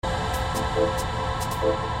Oh,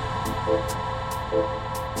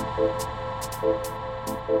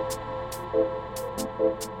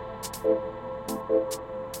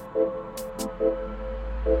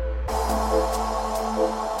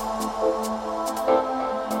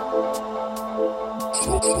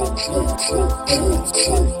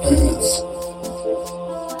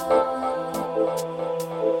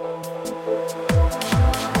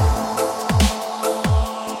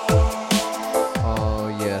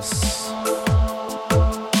 yes.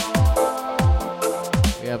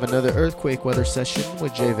 We have another earthquake weather session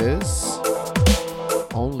with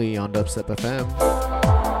JVIZ, only on Dubstep FM.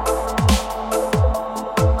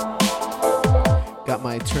 Got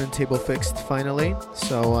my turntable fixed finally,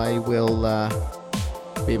 so I will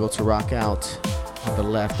be able to rock out on the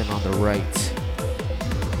left and on the right.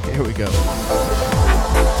 Here we go.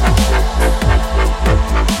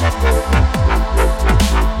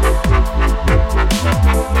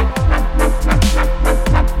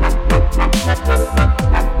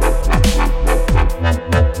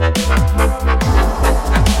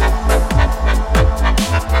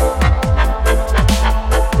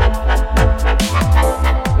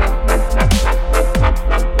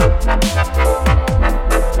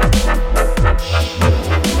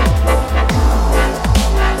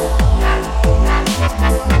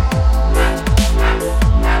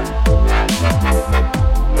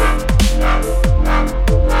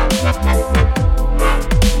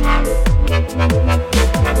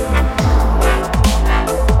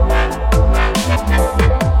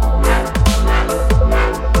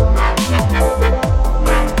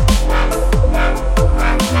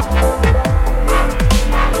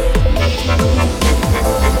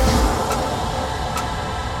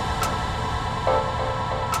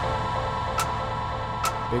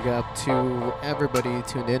 Big up to everybody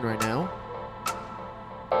tuned in right now.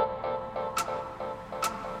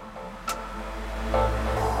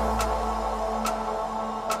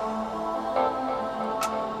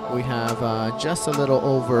 We have just a little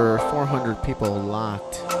over 400 people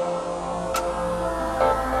locked.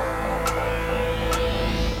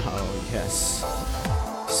 Oh, yes.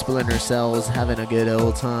 Splinter Cells having a good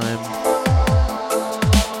old time.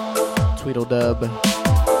 Tweedledub.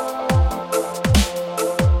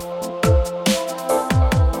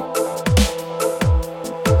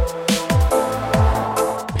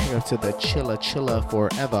 To the Chilla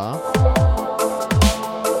Forever.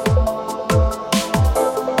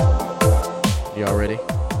 Y'all ready?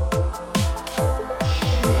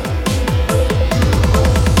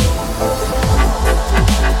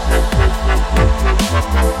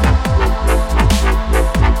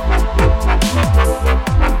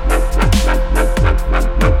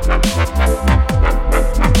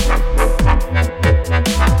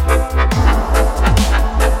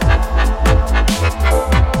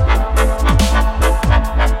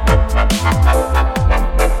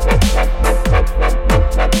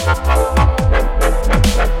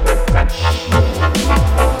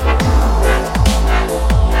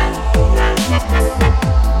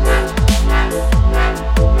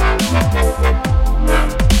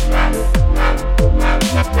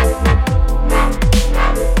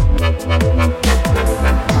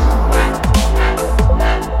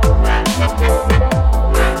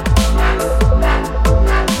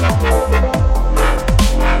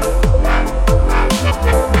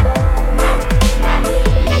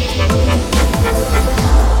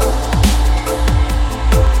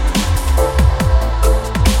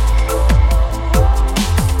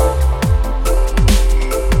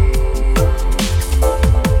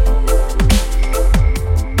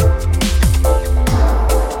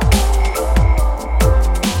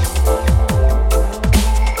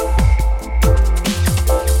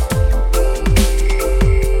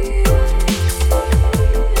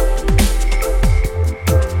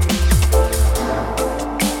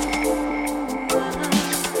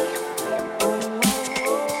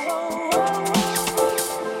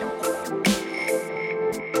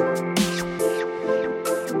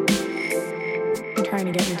 trying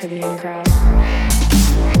to get into the in crowd.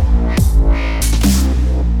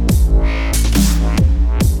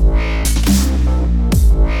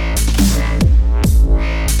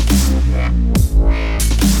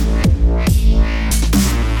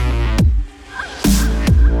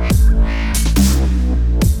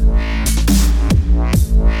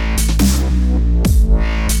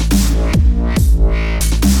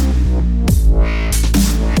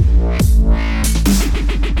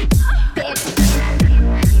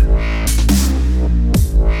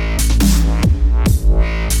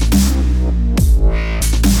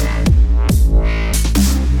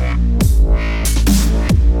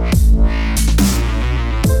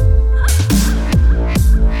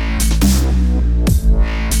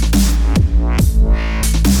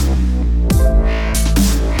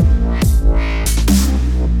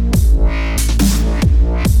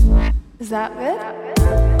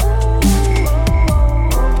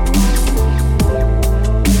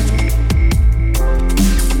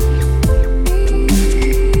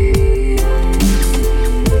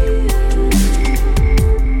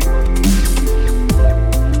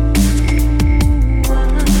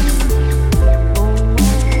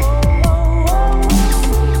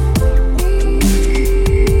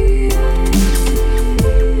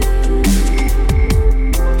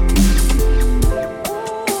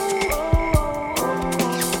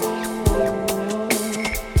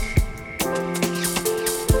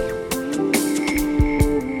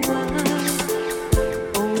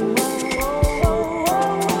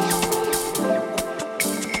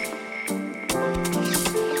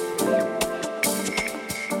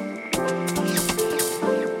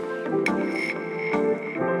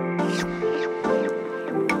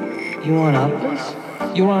 You want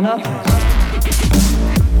uppers? You want uppers?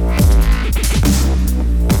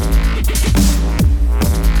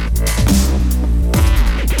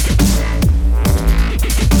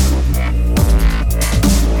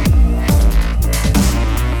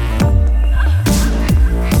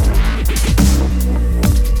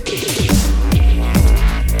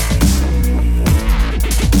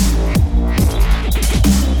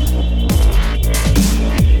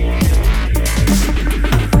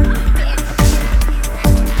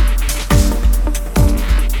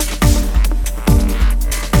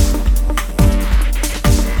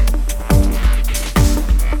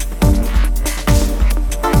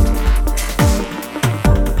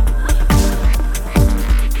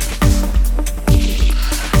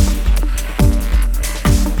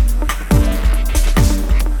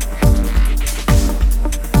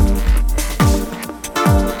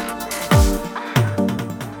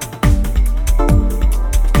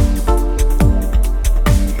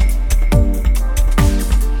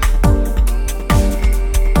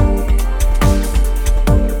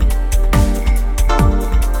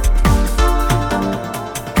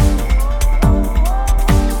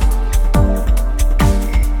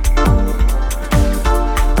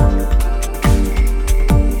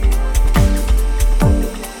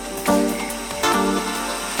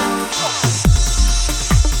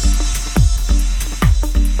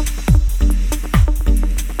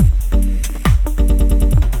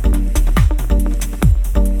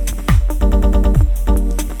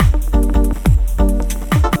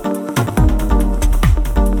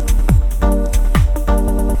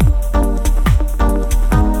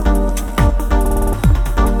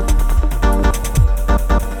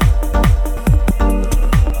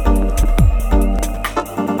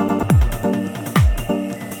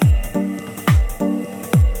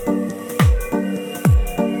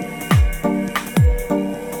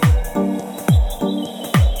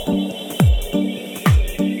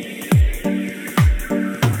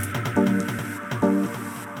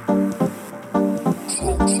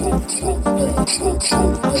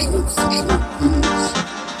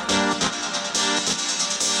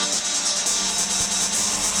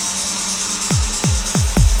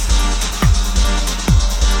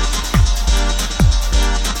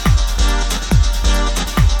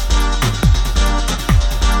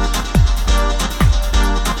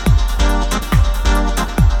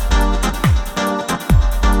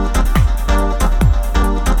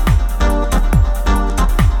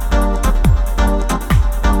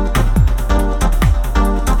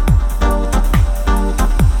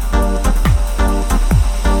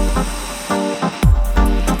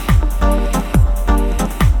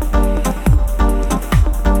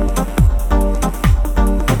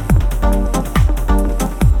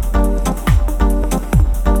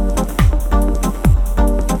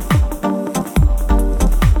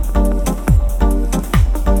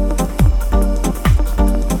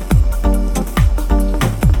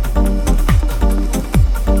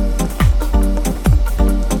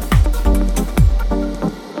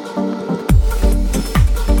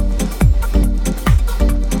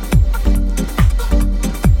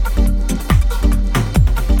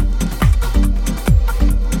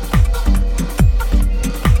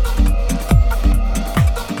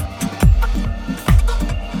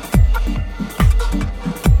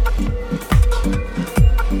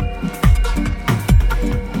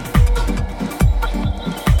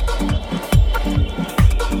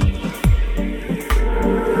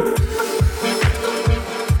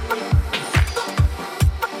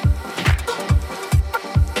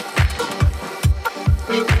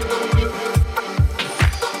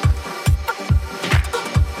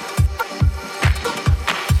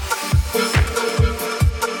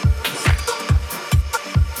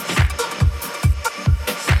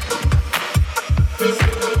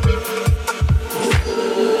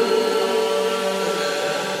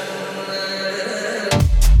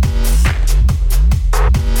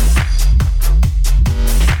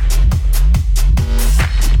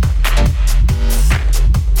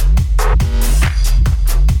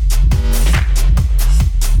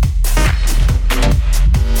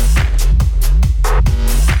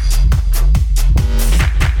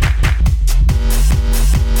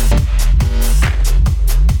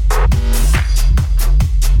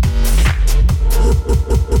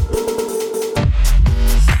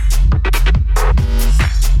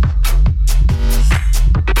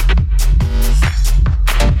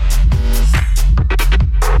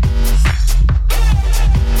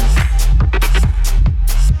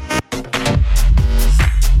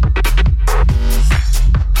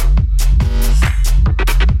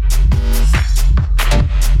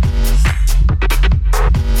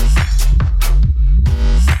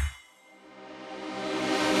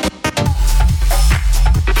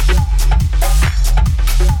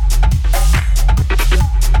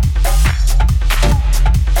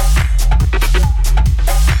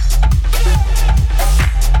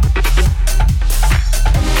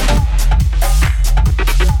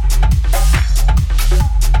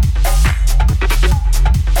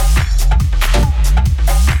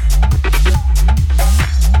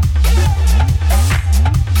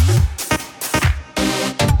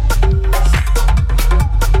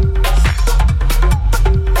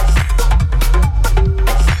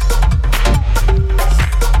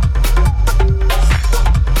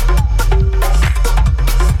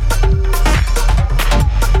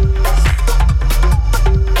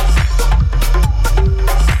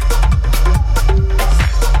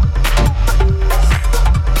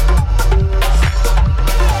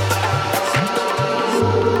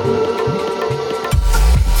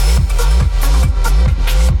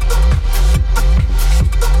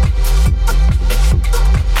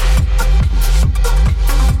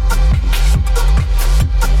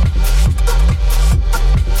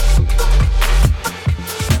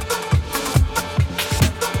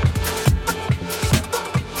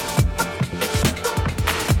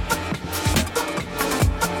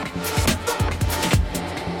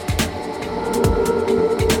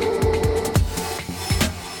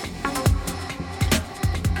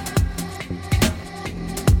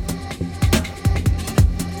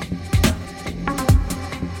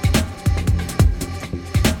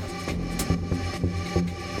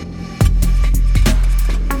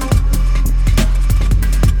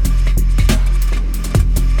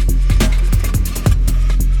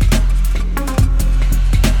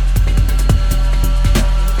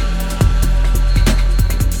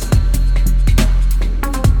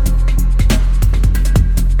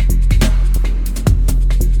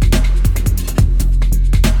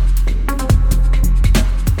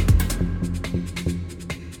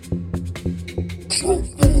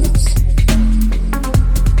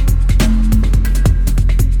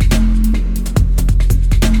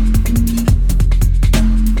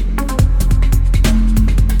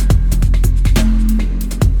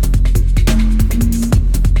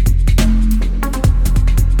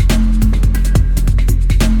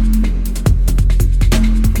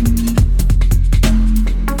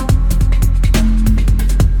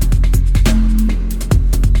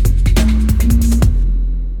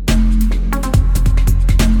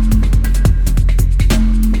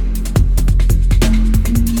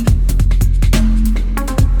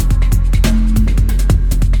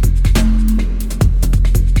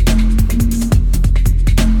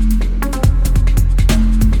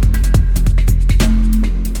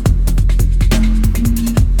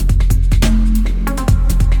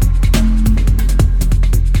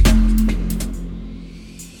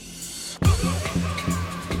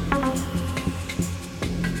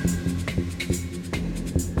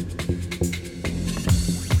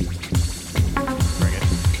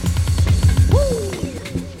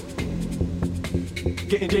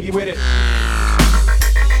 jiggy with it.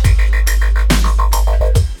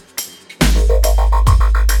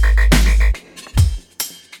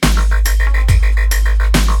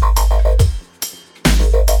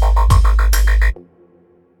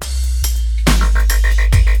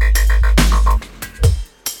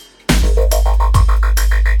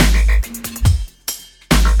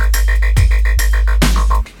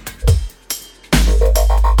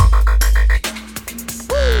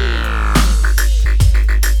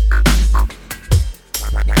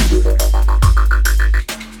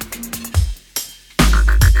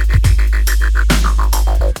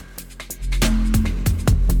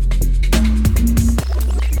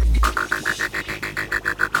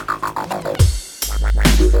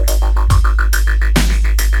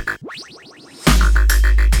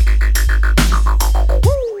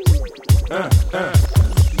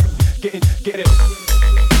 Get it.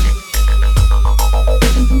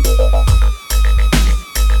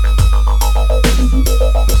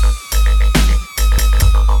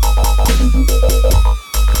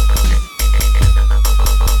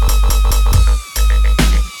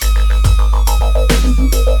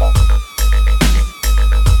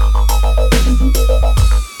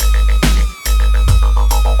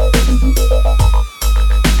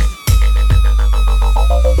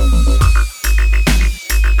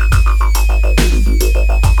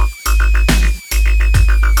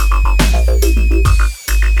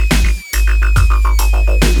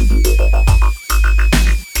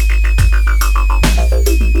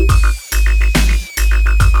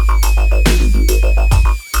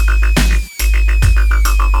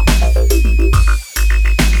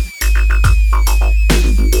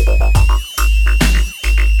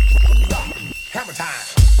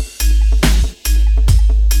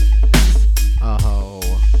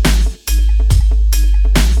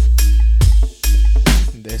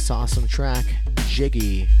 Awesome track,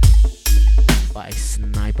 Jiggy by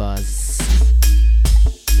Snipers.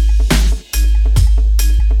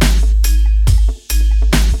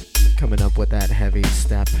 Coming up with that heavy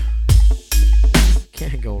step.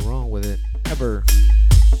 Can't go wrong with it, ever.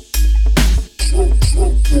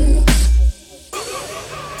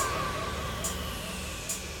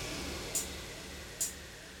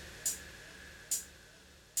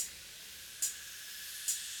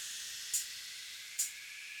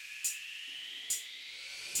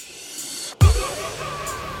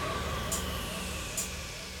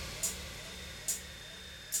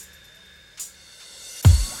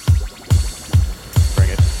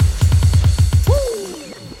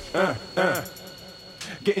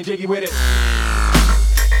 Getting jiggy with it.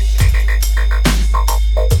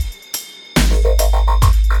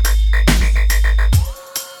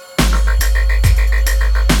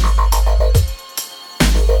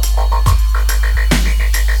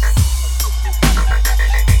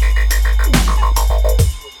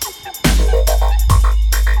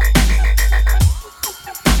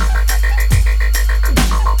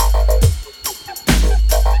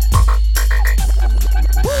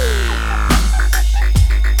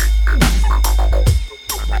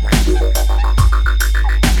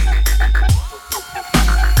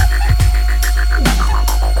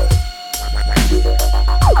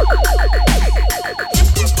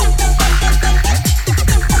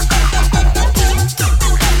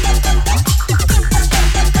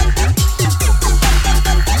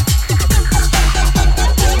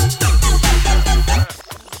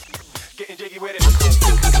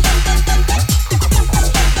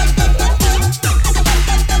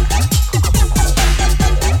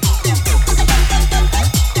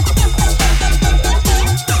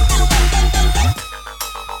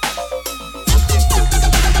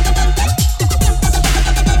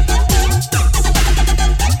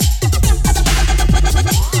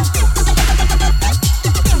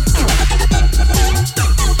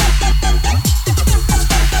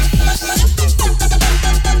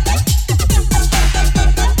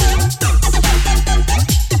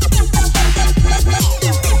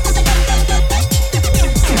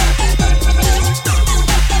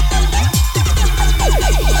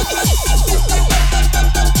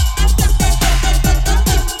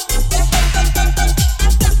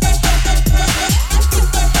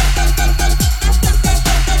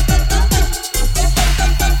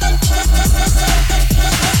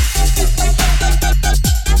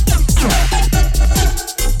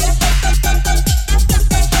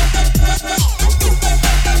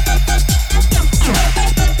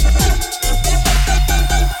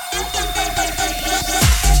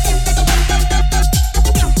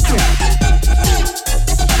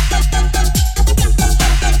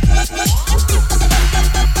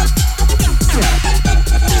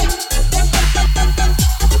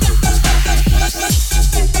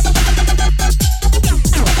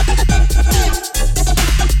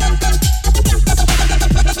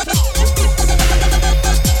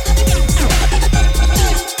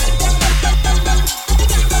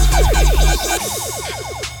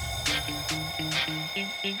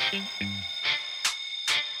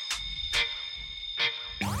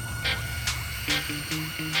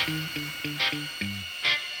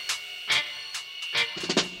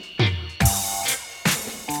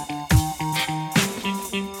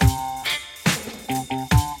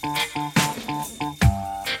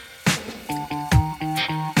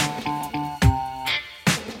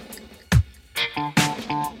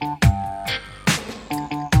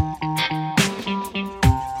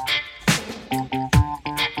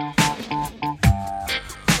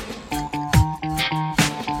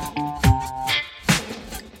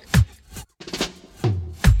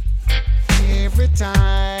 Every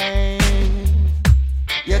time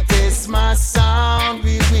you taste my sound,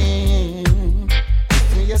 we win.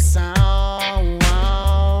 For your sound,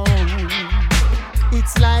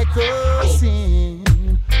 it's like a sin.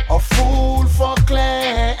 A fool for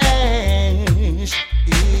clash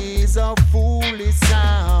is a foolish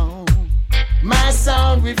sound. My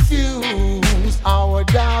sound refuse, our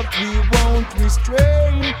doubt we won't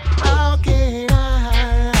restrain. How can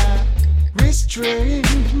I restrain?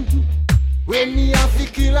 When me have to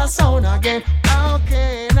kill a sound again, how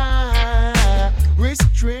can I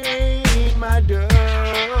restrain my dub?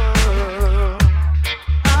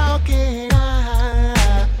 How can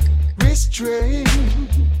I restrain?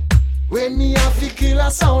 When me have to kill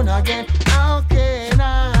a sound again, how can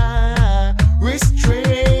I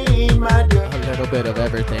restrain my dub? A little bit of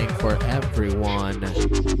everything for everyone.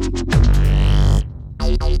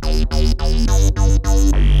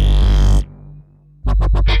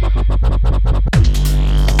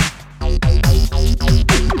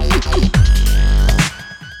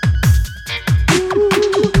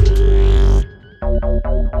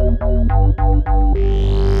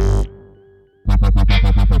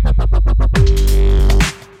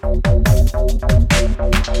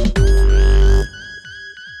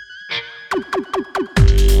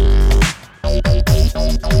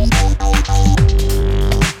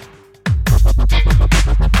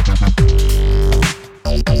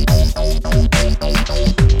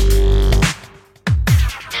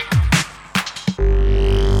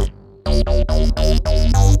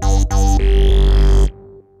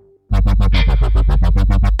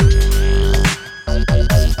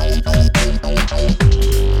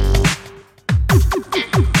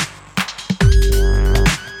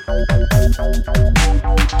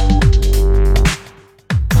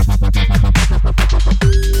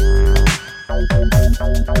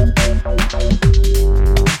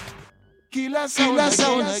 Kill a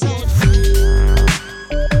sound again.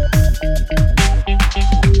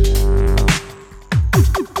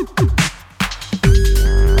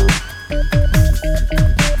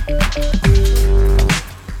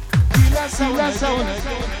 Kill a sound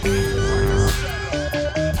again.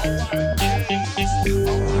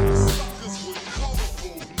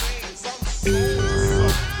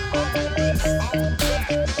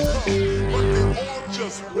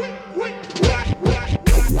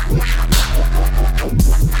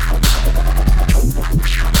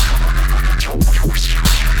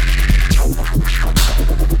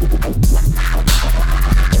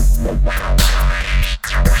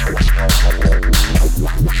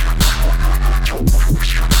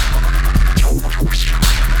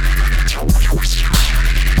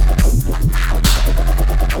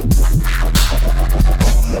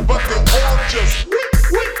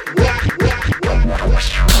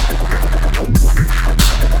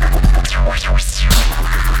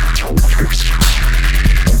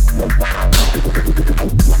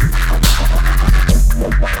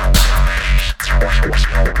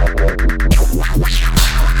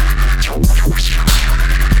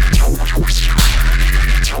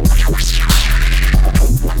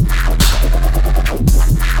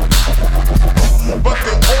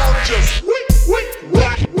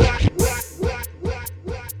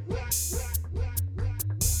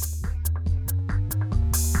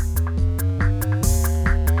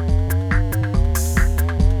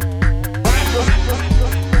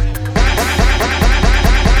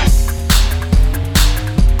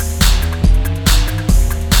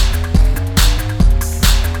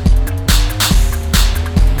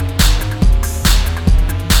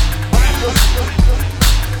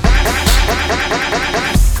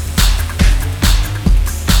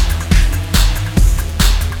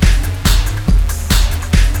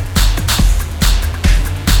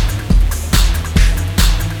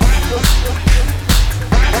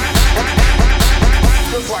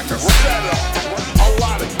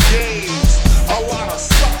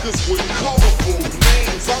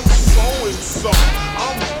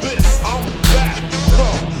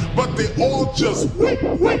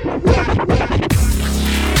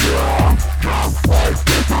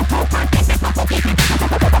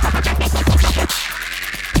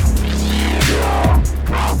 Yeah.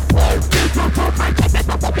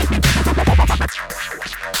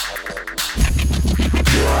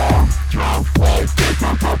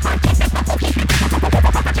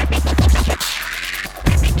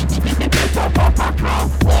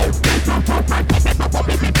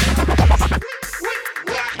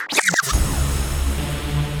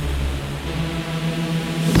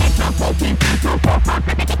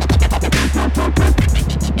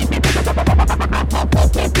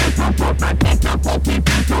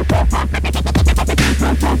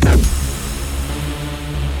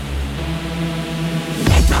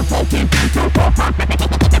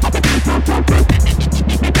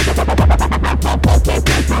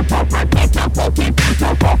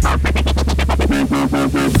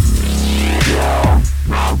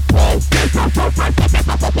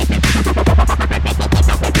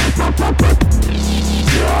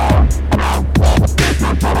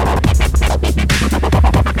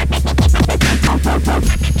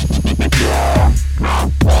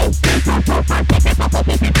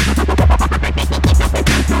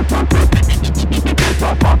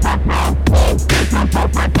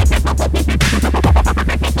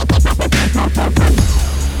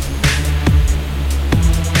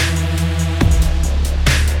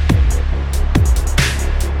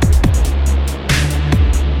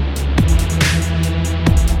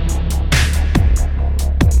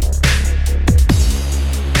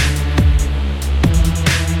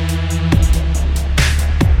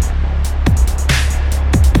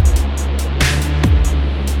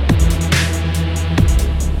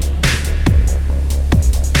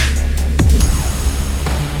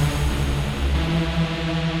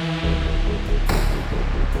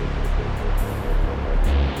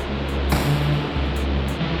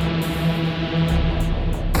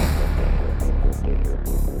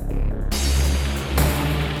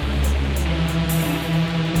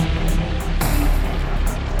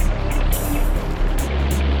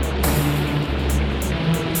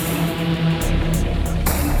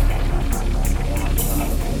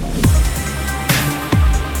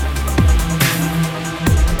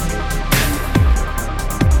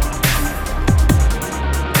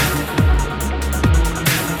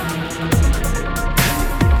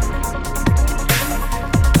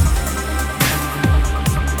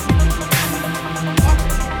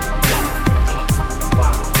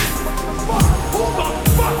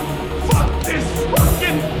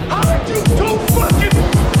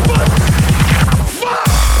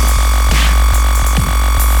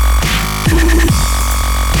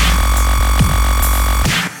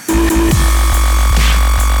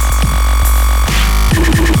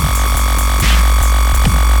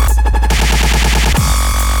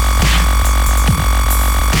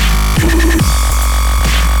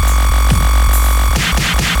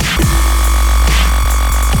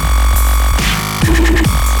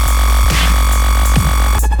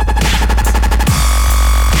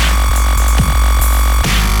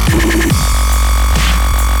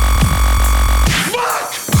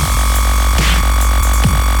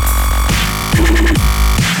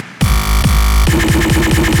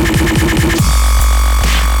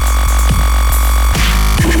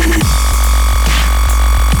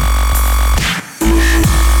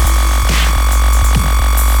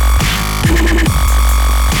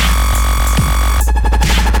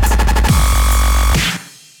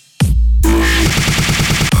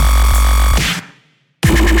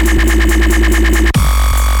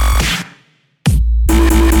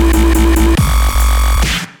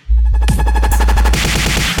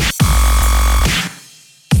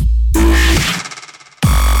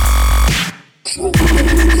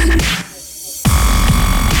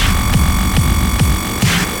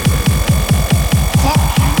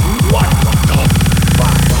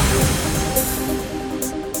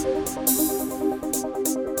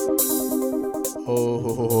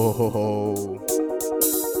 Oh.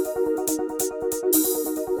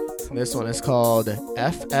 This one is called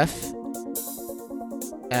FFFUUU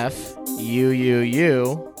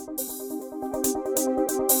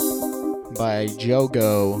by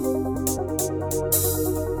Jogo.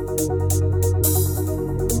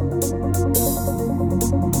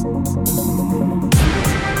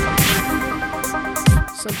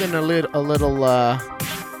 Something a little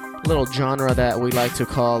genre that we like to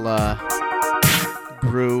call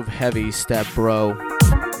groove heavy step, bro.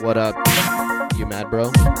 What up? You mad,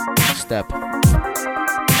 bro? Step.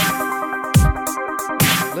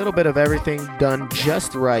 A little bit of everything done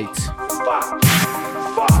just right.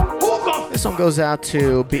 This one goes out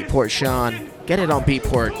to Beatport Sean. Get it on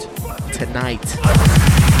Beatport tonight.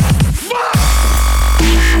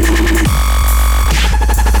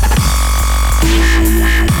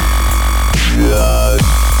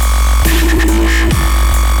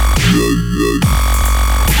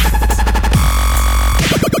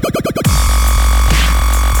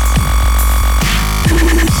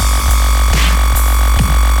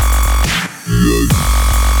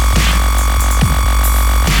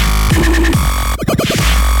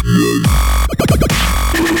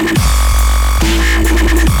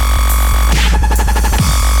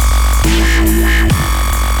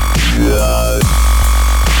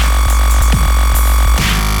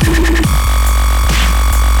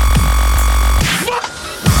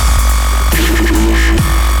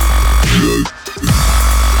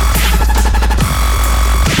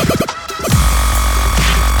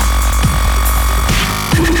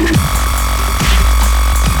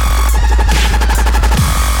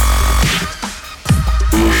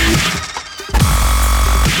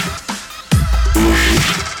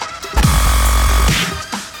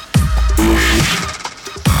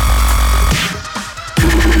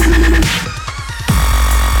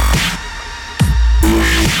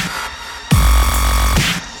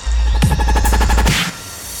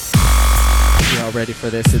 Ready for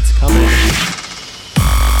this? It's coming.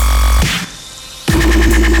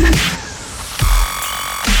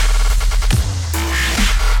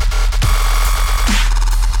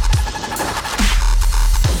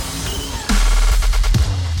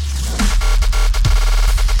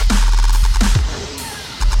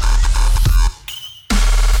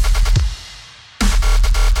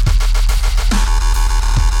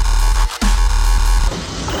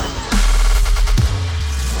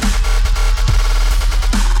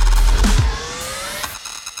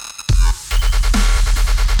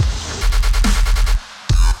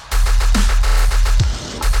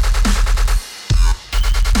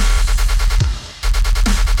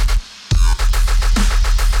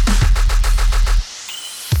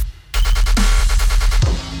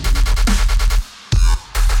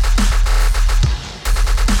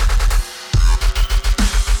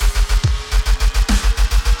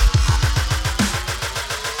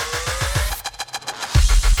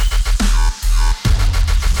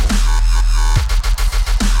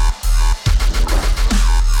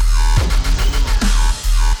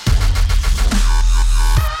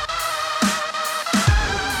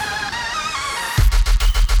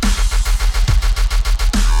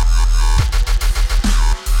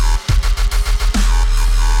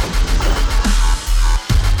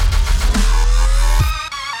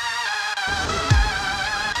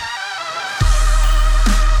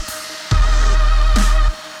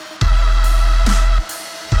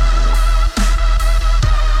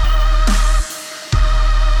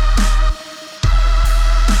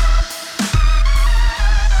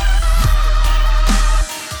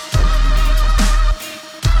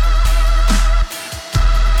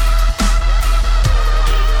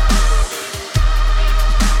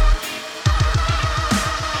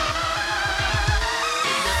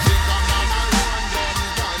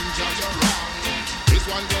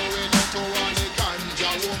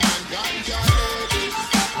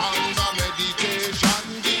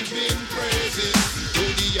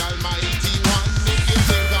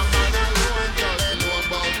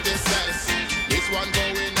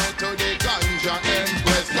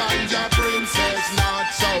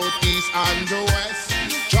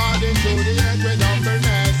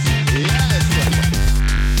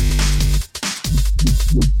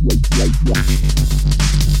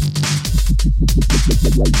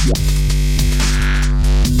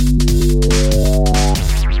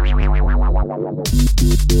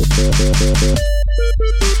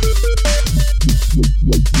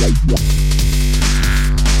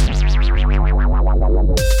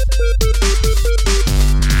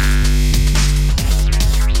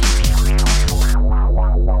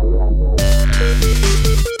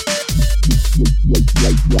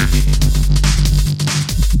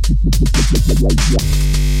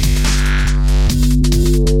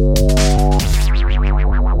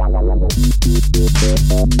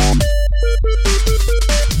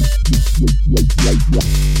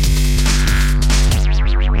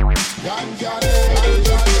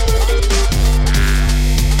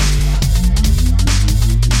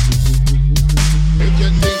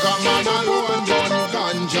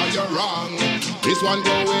 you're wrong. This one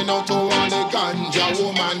going out to all the ganja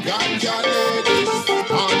woman, ganja ladies.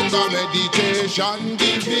 Under meditation,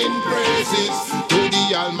 giving praises to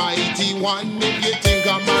the Almighty One. If you think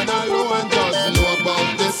a man alone doesn't know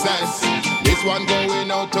about the cess, this one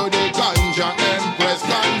going out to the ganja empress,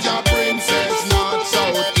 ganja princess, north,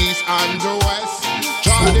 south, east, and the west.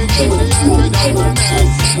 Charlie to the end with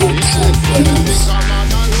awareness. If you think a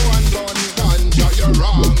man alone done ganja, you're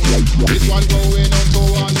wrong. This one going out to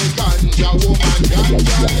all the ganja woman,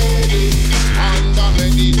 ganja ladies. Under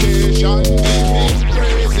meditation, giving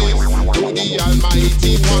praises to the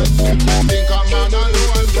Almighty One. If you think a man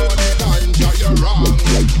alone done ganja, you're wrong.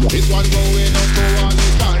 This one going out to all the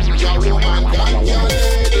ganja woman, ganja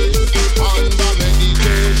ladies. Under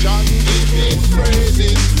meditation, giving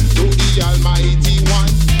praises to the Almighty One.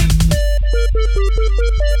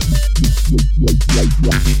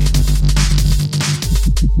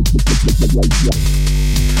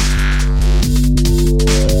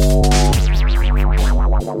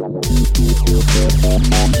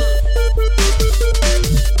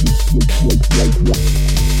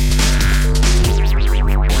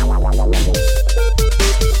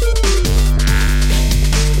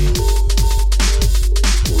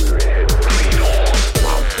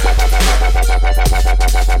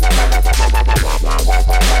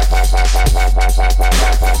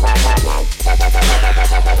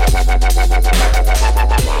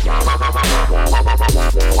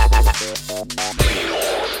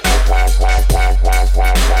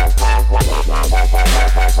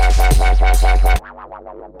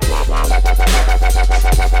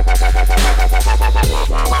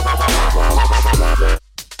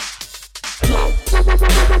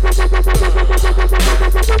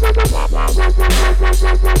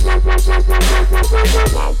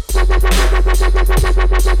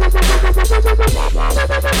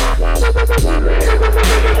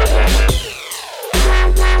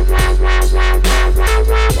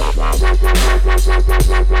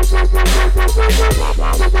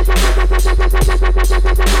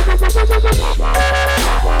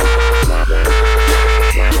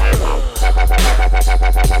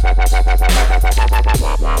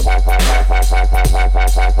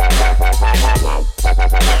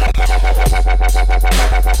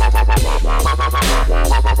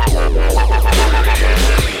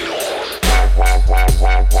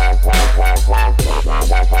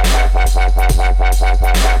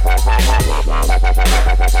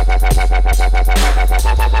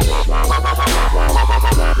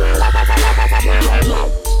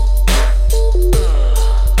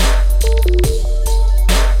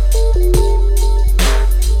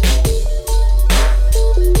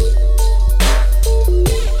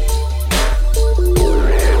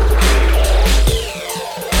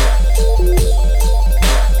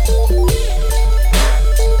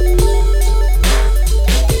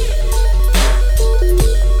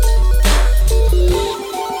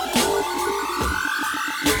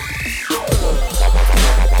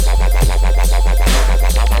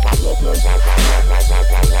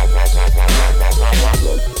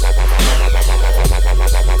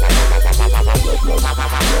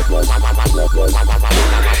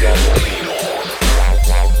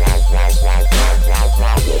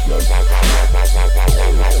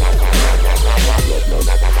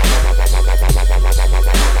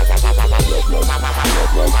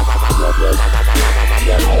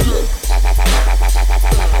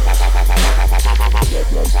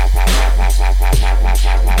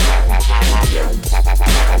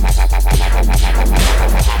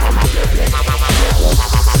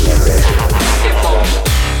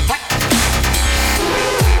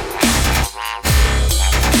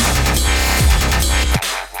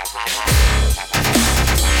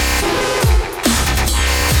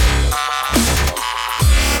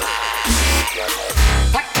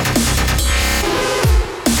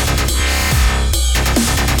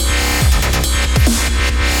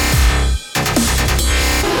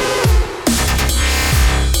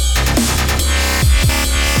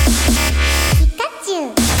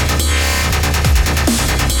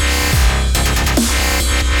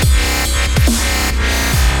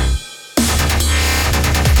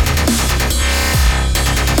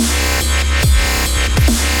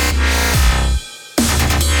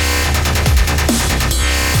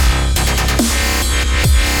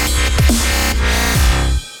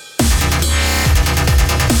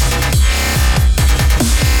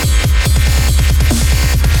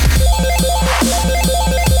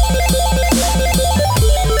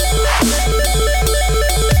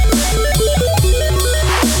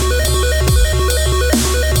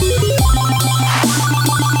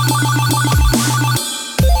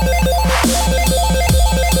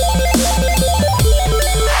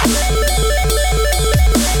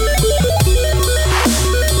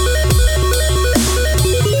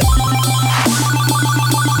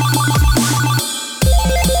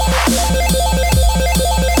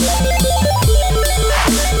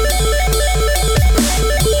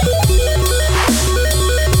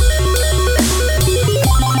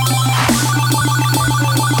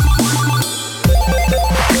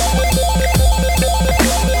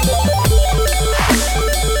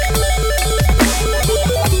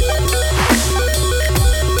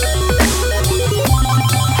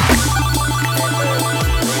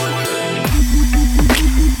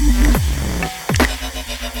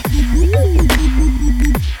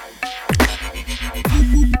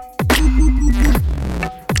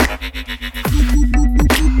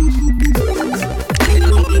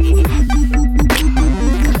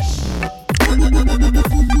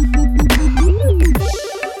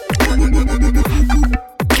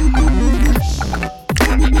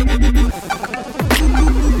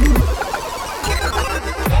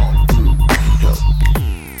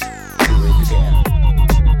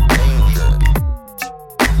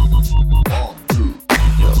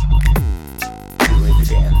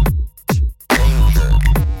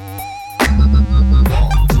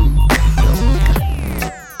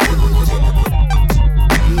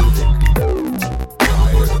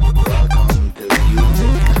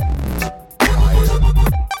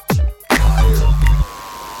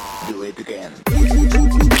 it again.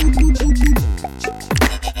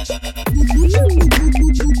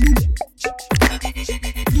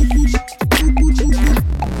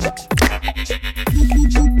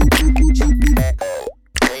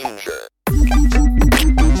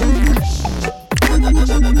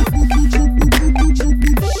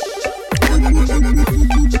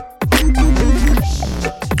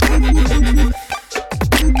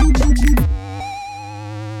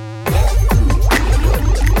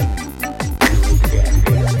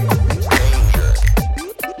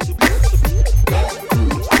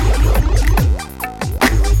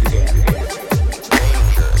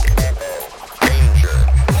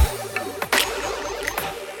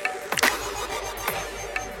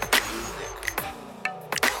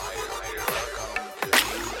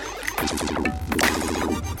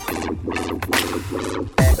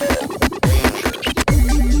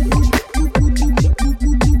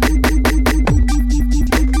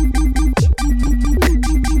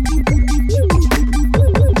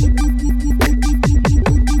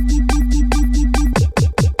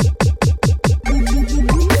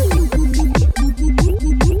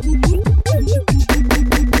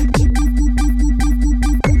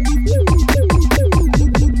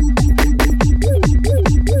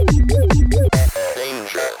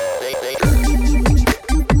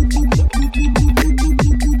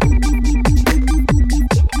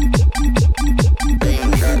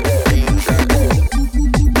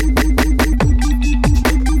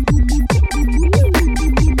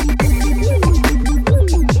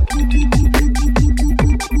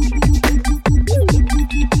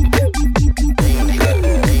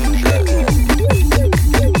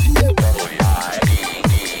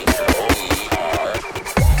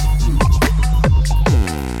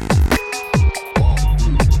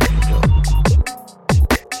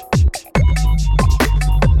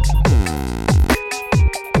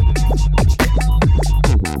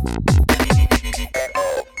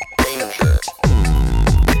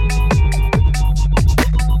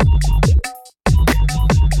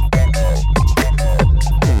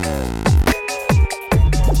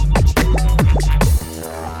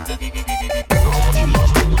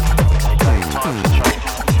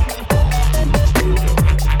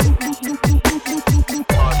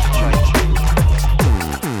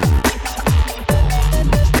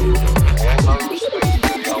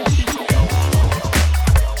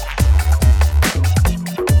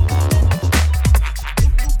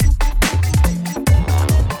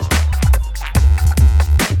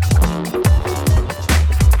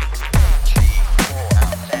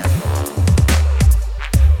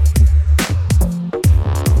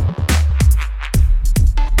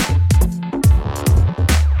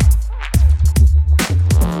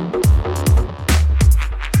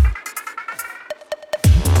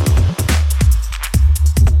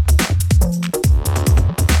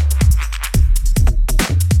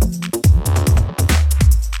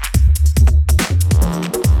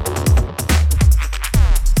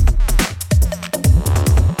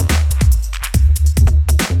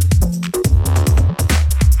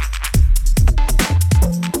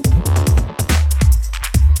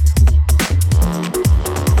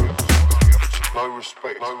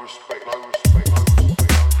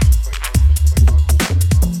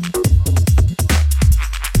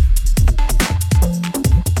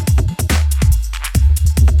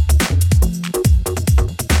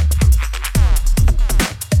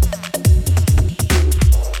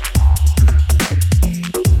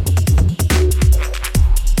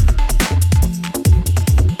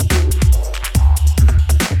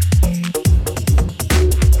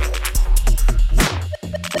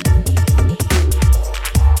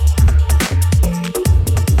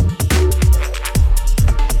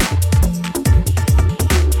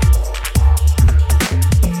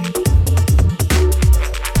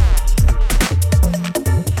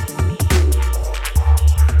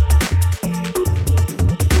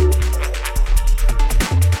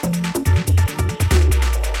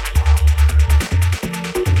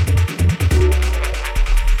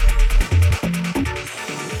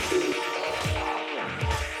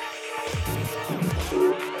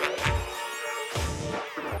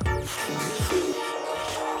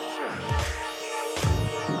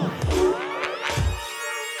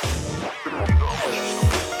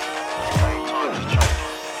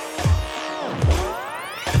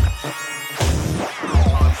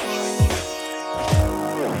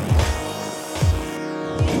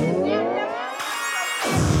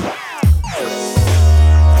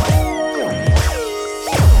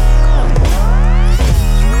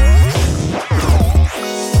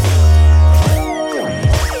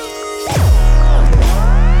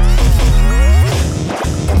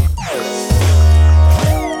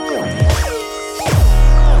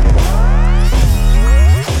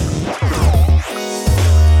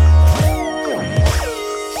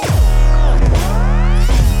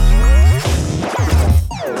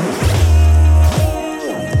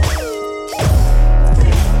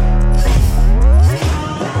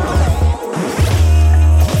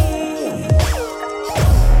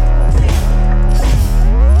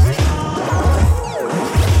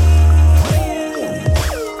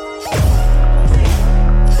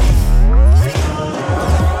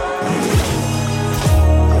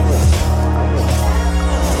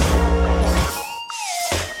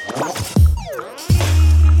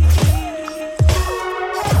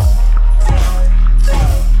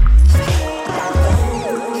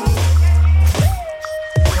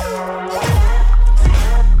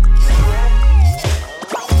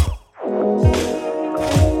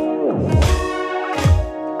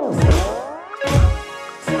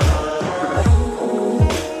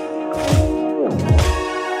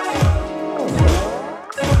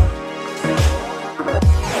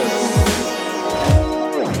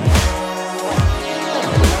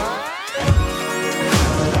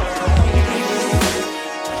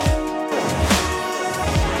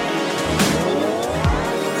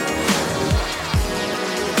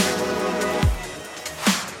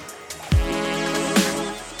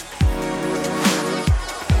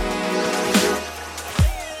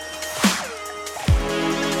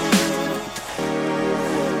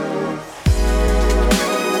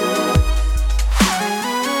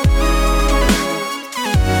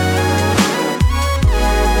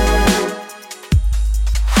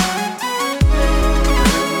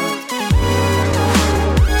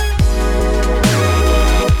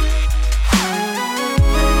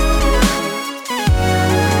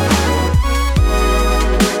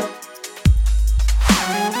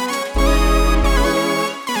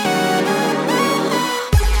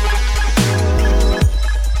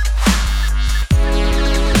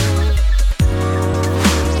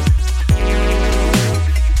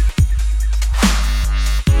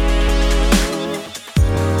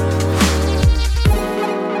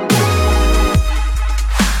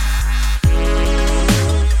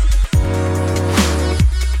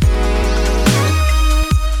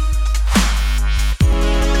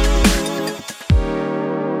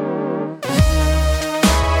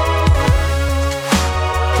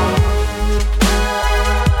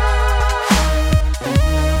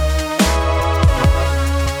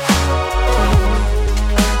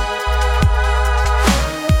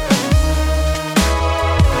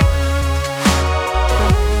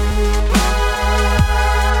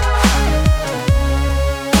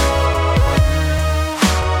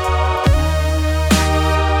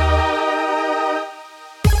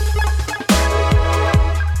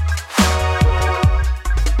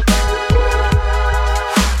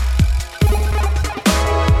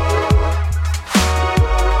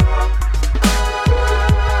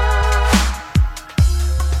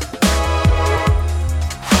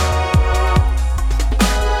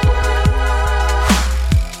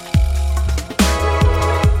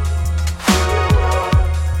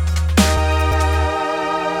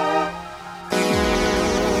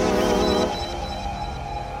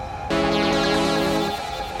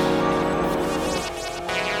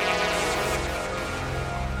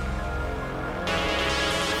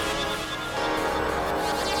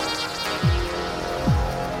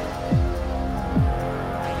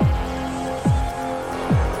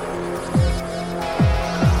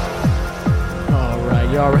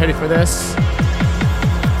 Y'all ready for this?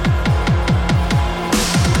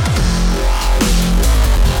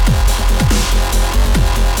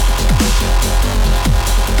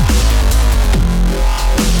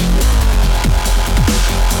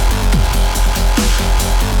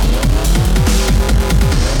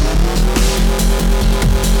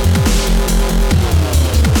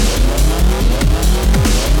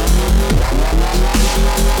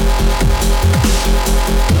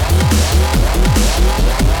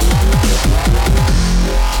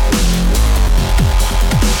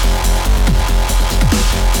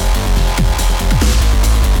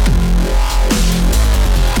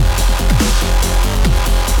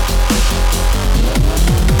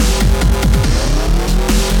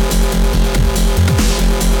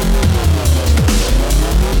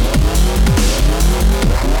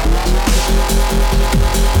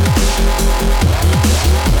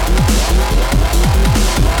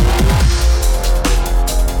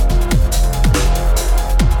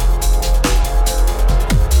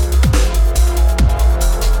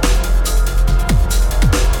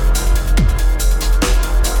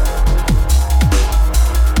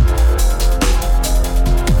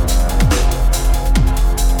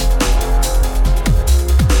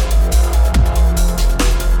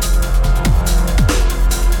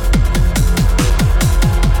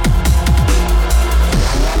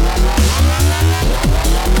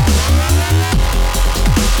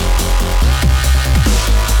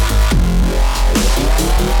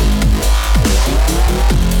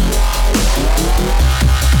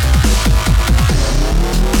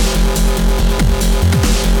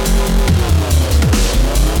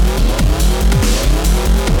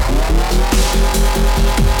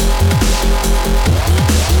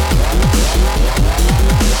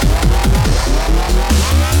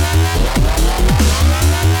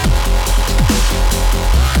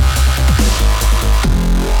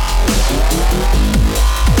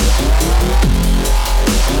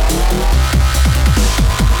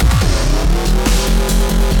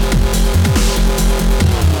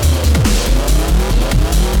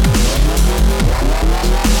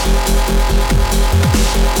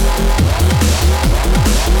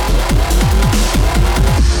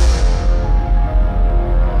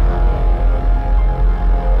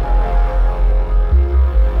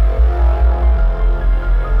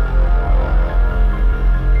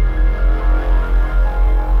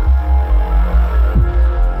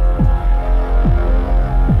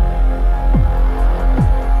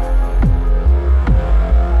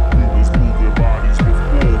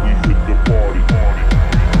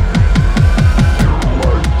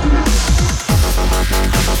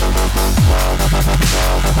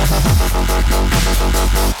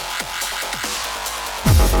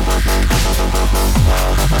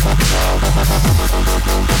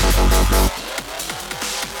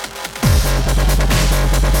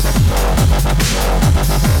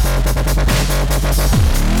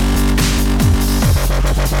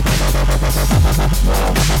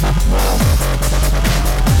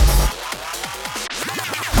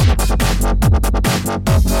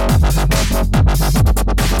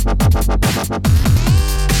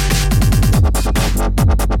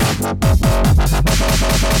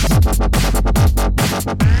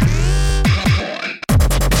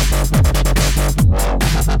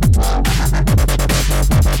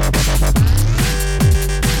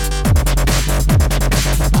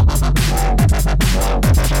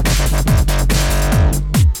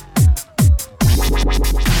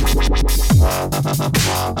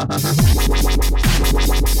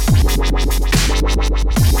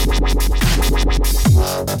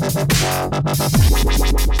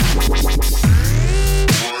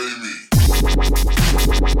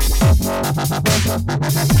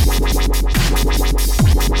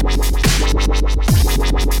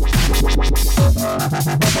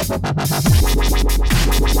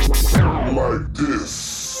 Like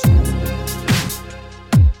this.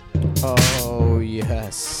 Oh,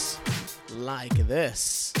 yes. Like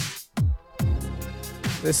this.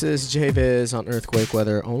 This is JVIZ on Earthquake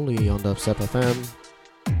Weather, only on Dubstep FM.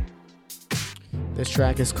 This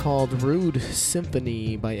track is called Rude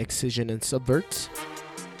Symphony by Excision and Subvert.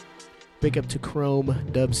 Big up to Chrome,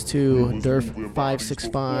 Dubs 2, Durf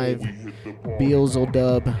 565,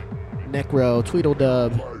 Beelzebub, Necro,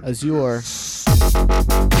 Tweedledub, Azure.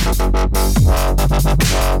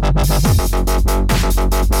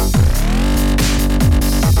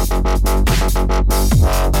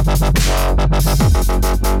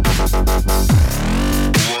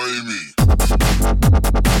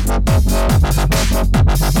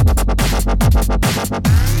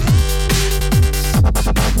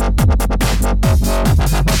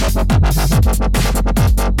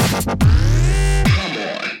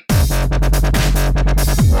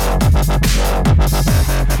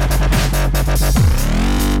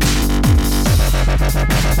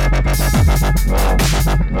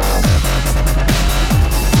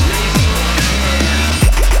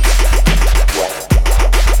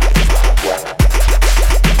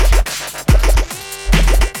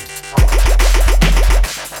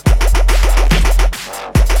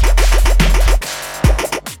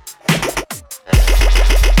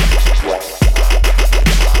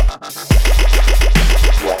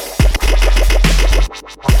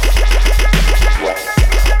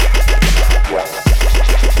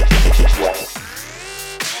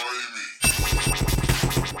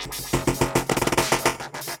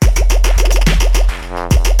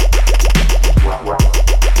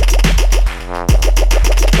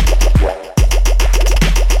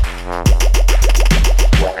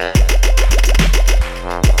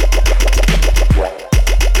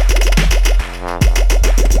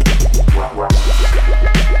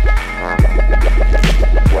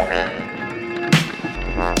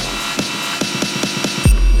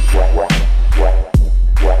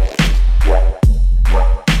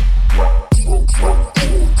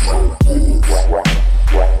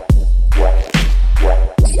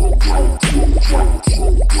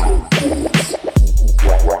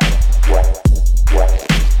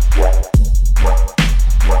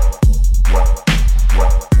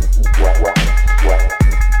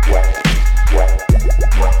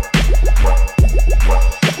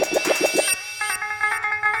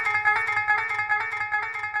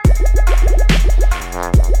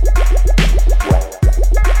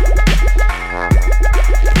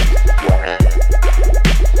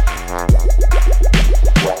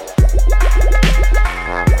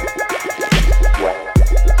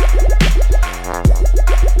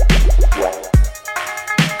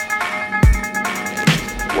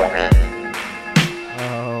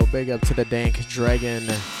 Big up to the Dank Dragon.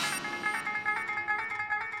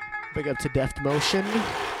 Big up to Deft Motion.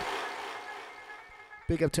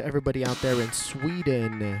 Big up to everybody out there in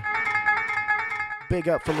Sweden. Big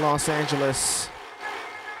up from Los Angeles.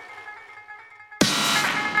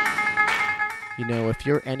 You know, if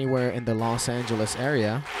you're anywhere in the Los Angeles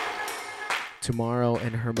area, tomorrow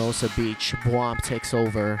in Hermosa Beach, Bwomp takes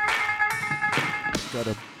over. Go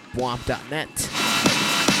to bwomp.net.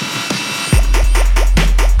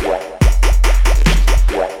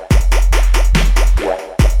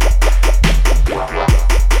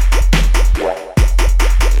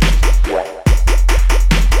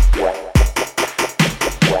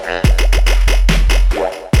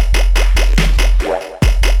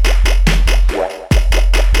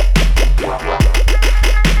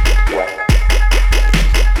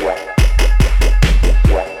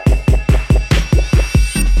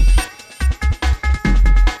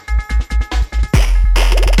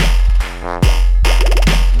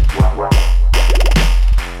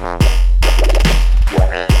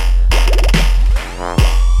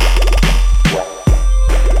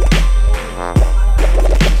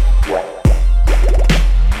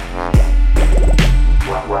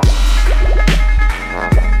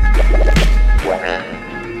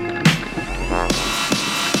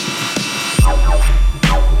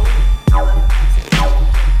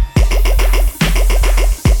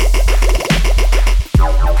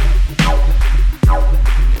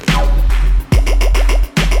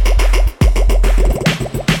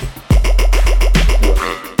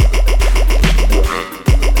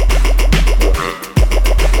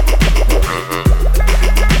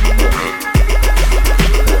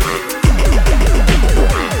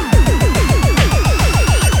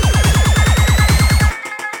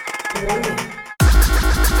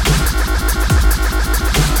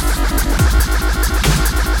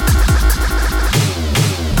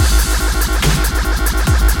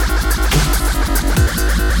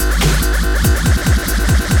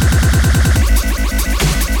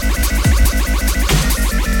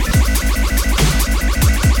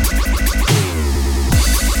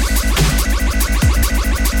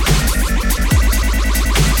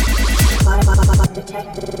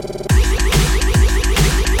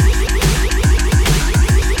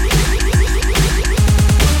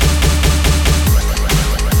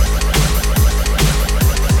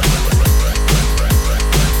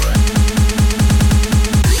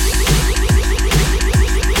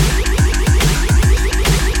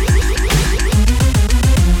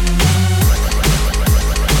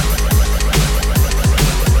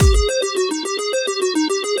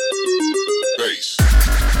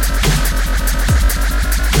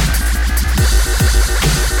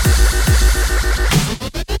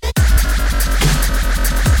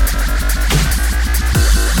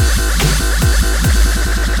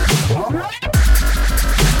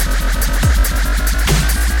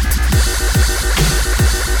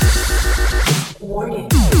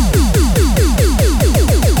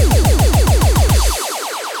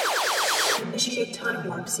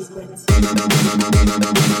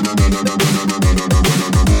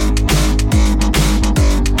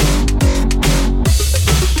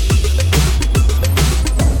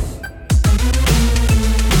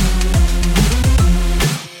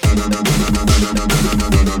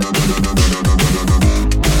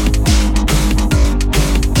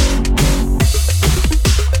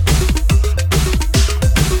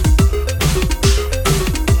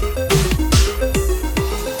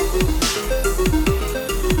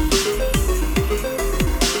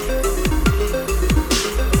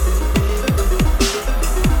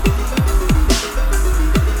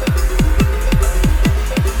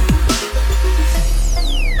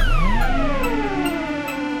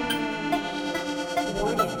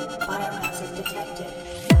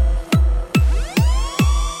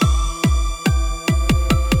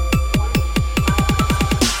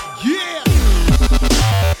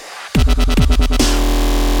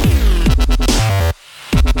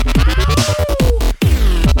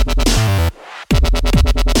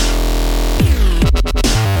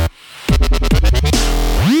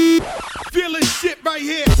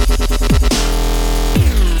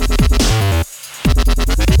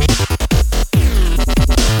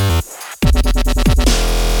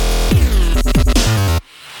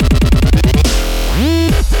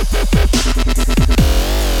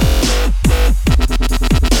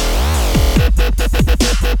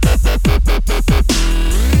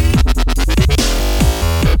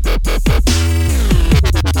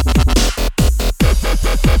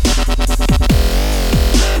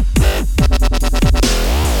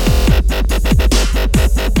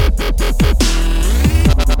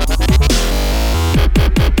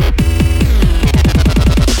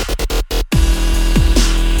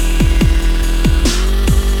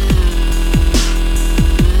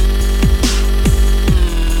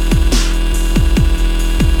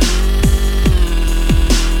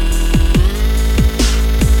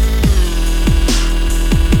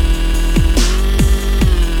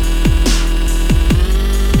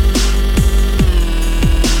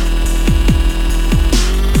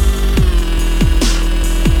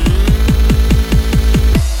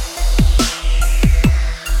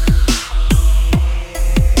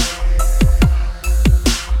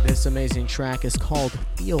 track is called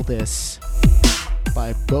Feel This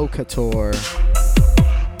by Bocator.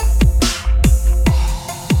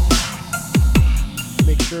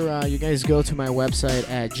 Make sure you guys go to my website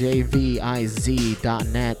at jviz.net.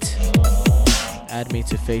 Add me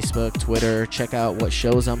to Facebook, Twitter, check out what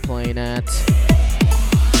shows I'm playing at.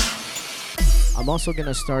 I'm also going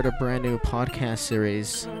to start a brand new podcast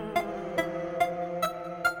series.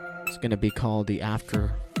 It's going to be called the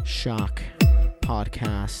Aftershock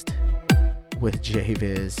Podcast with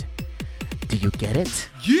JViz. Do you get it?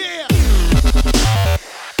 Yeah!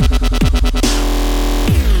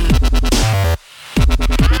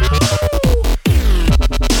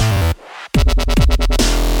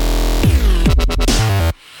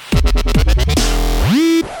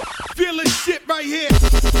 Feel this shit right here.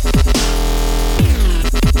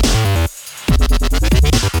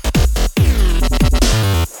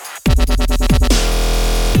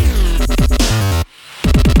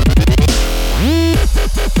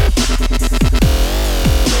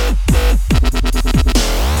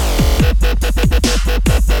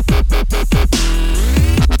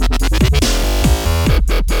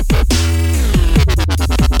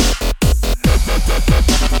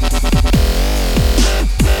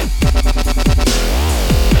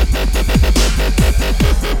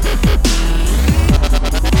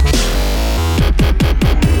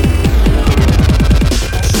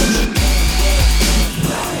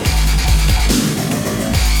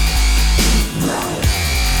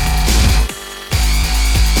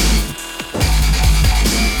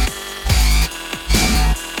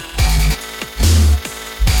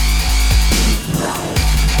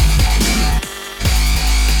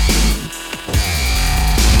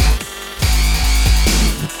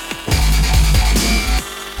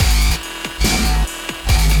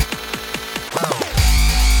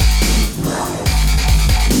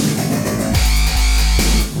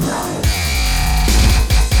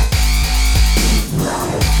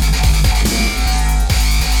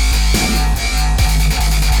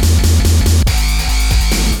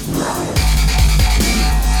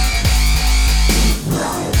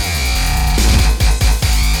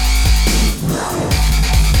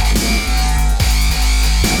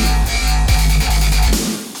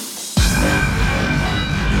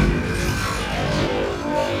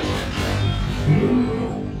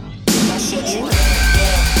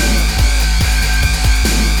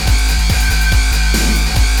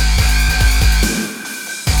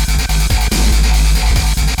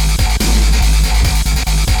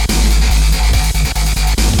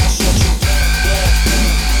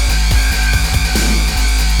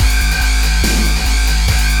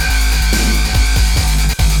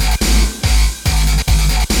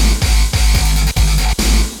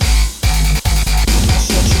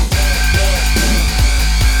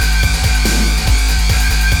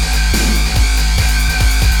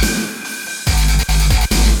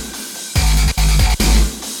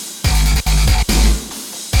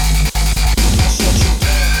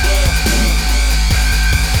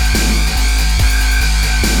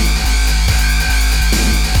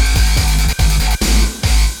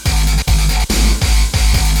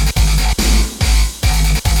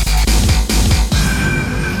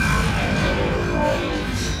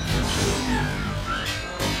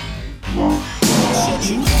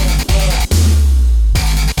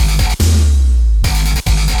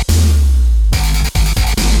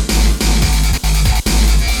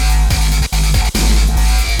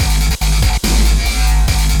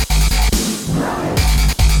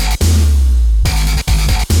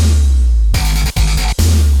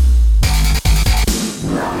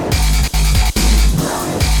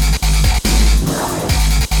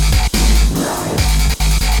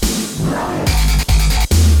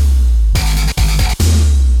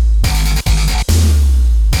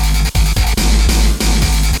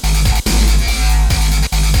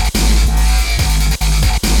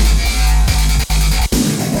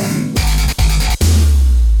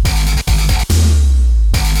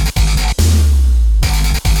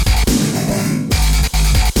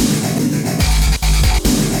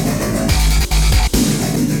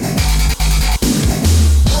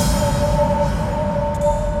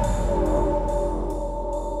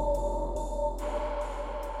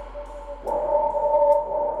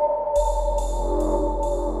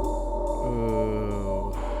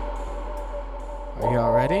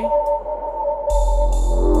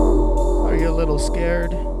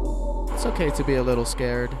 Scared? It's okay to be a little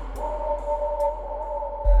scared.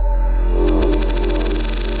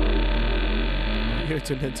 You're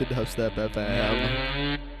tuned into Dubstep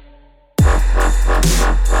FM.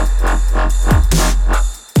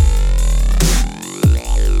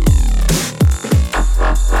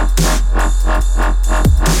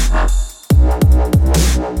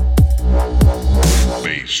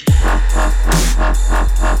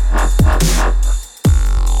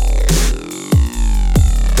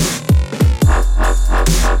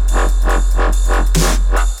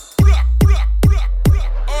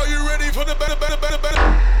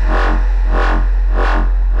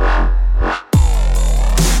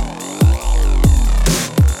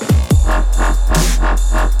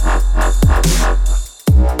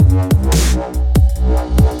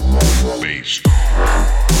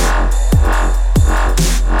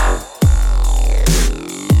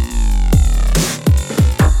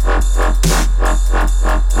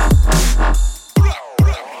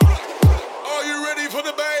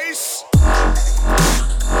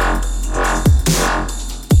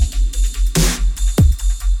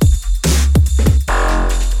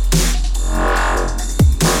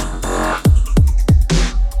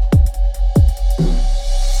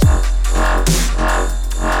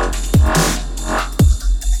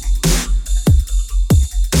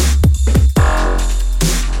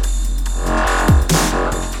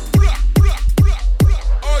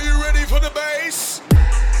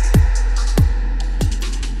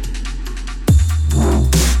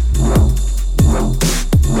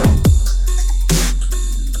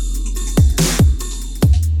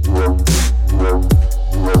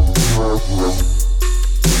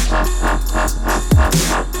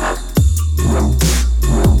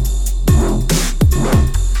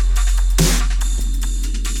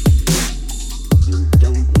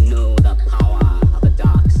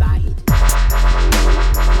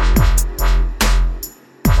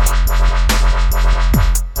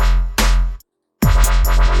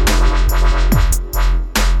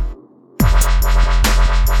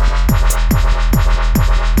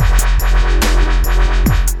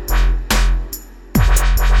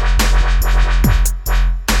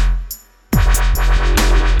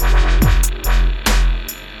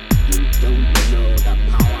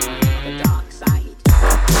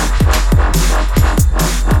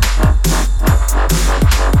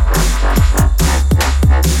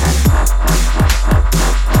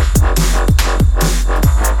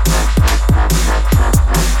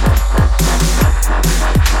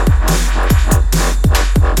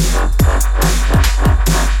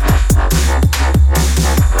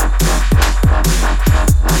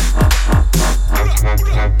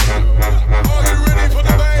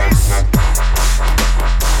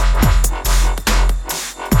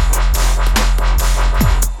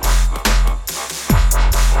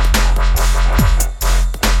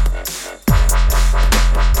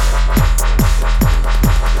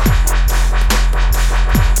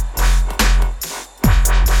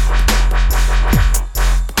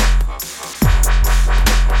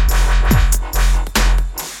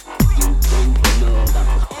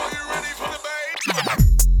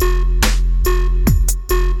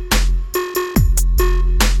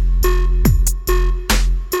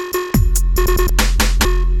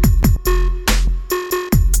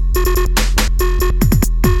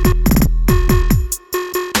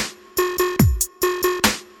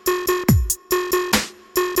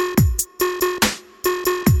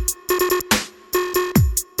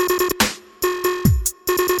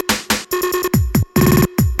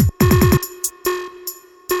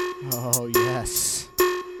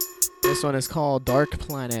 This one is called Dark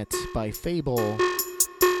Planet by Fable.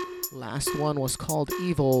 Last one was called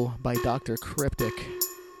Evil by Dr. Cryptic.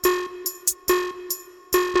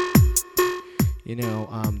 You know,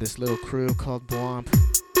 this little crew called Bwomp,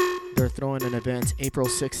 they're throwing an event April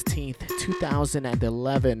 16th,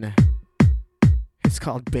 2011. It's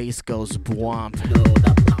called Bass Goes Bwomp.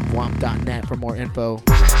 Bwomp.net for more info.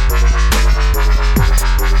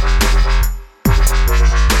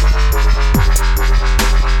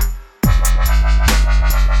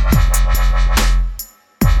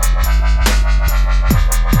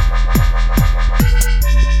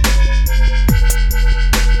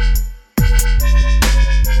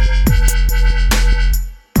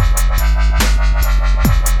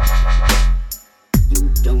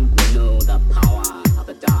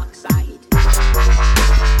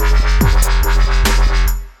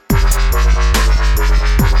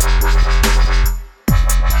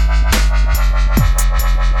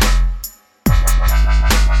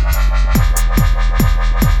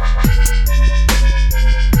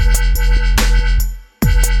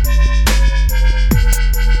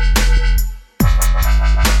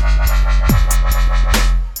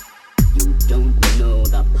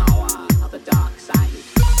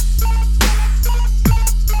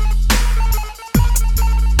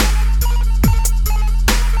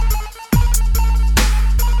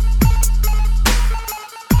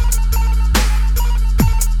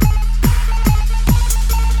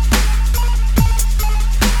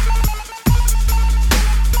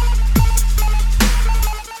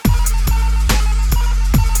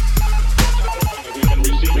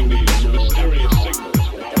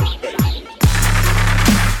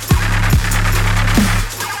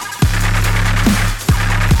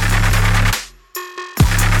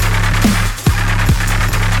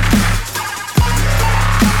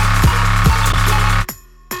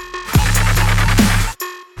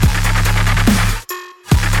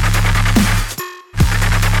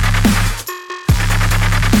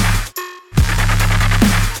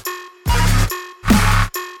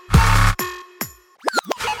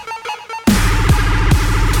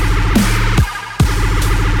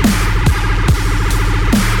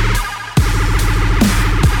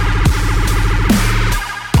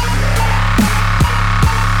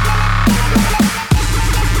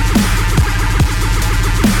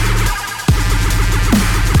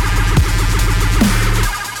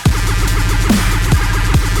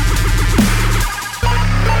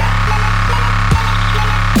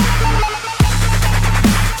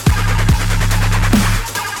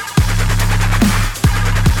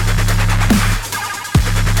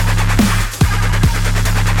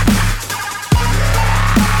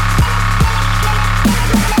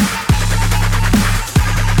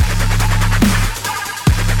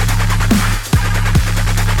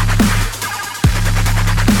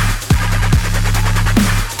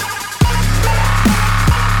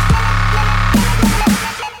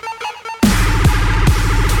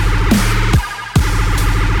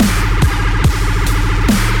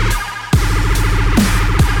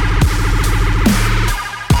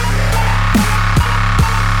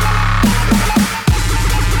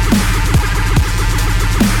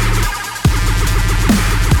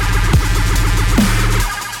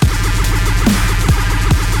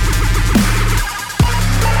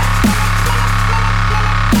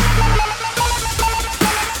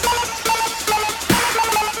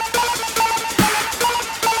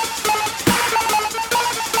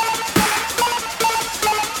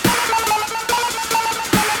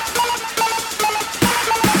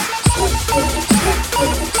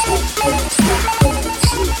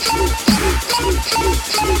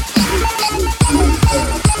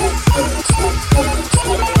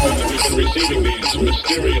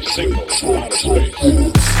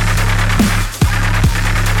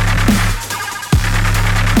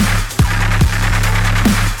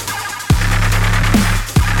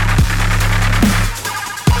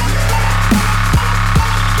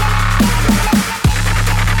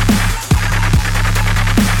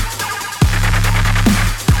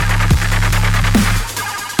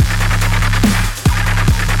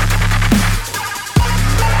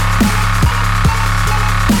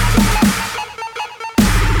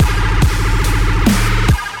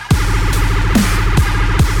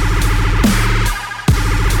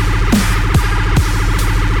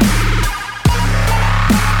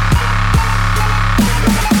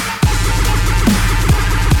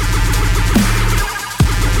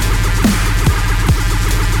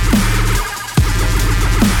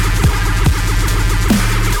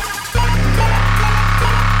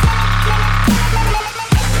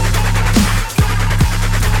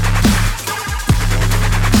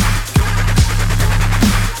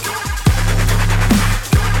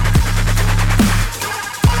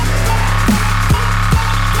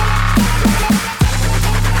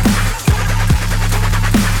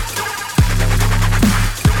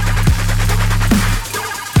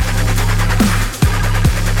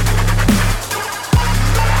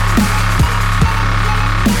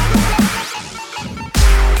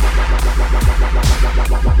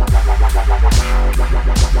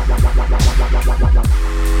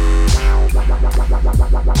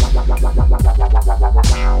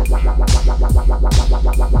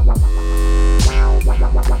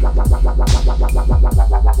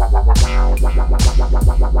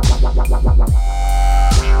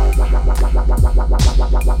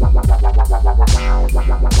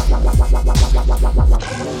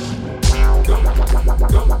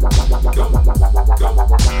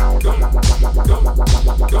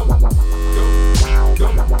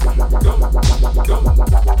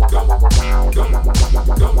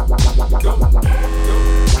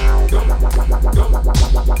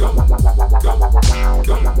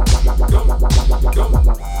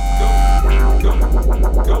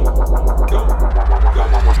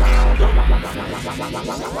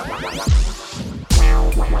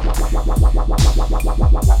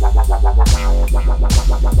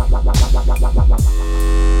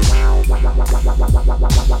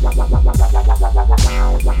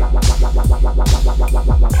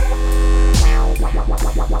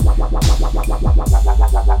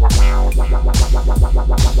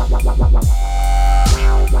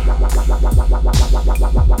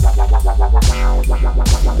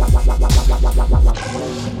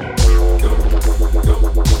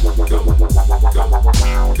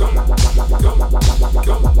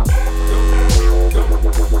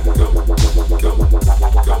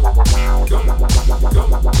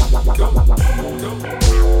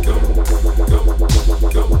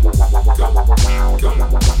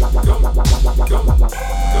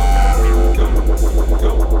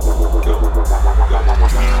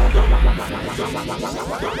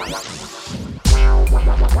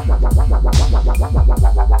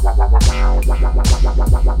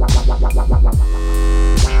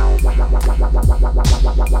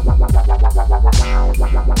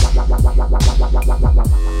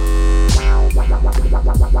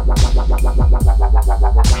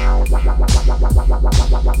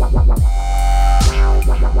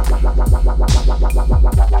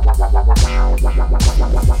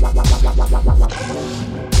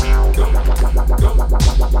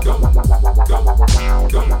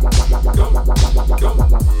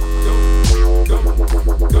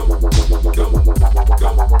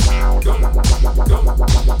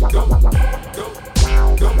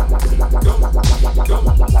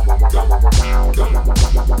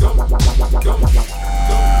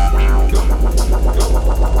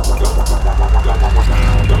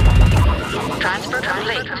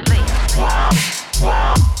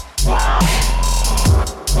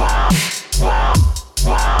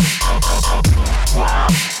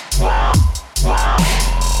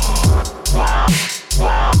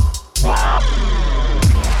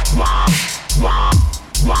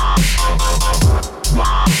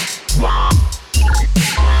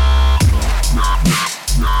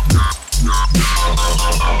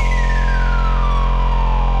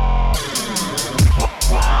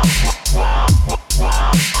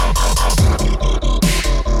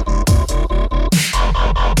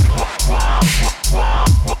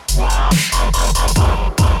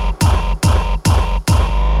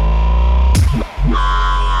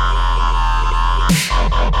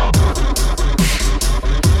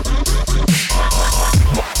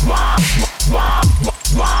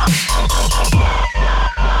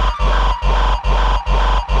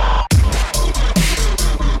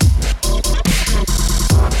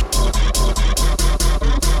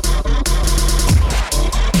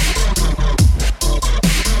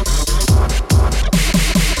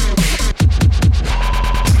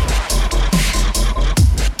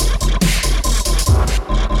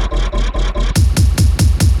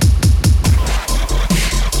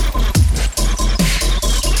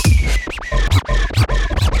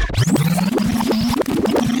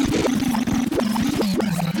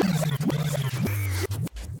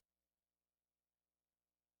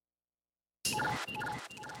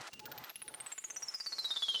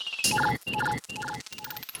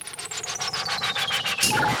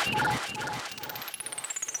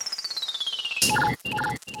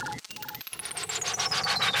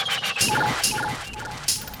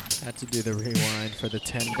 Had to do the rewind for the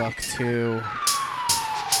 $10 too.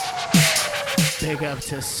 Big up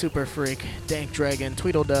to Super Freak, Dank Dragon,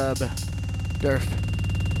 Tweedledub, Durf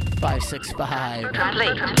 565.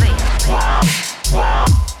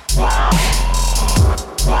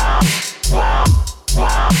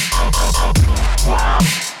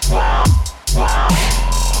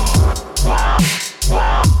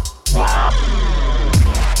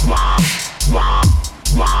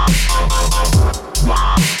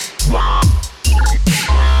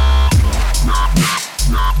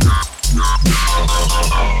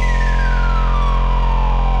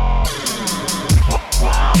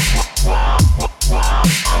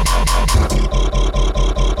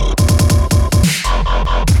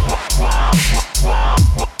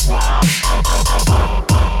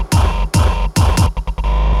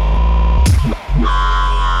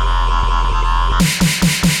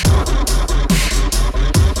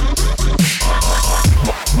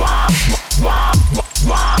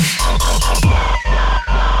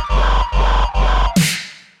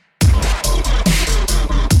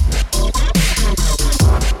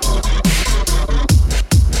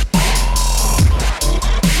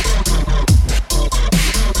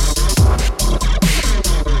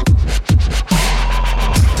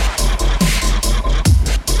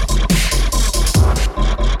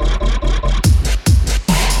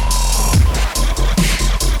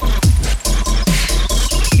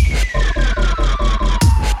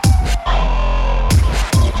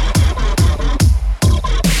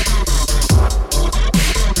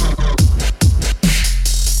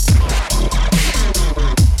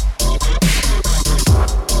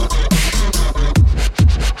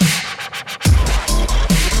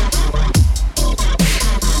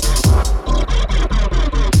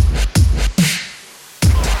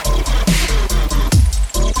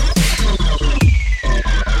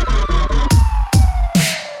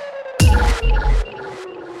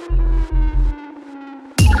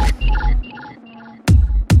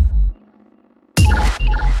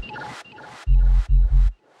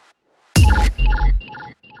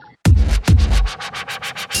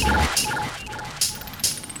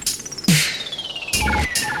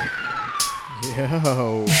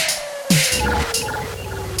 Yo.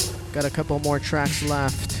 Got a couple more tracks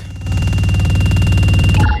left.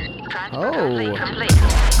 Oh.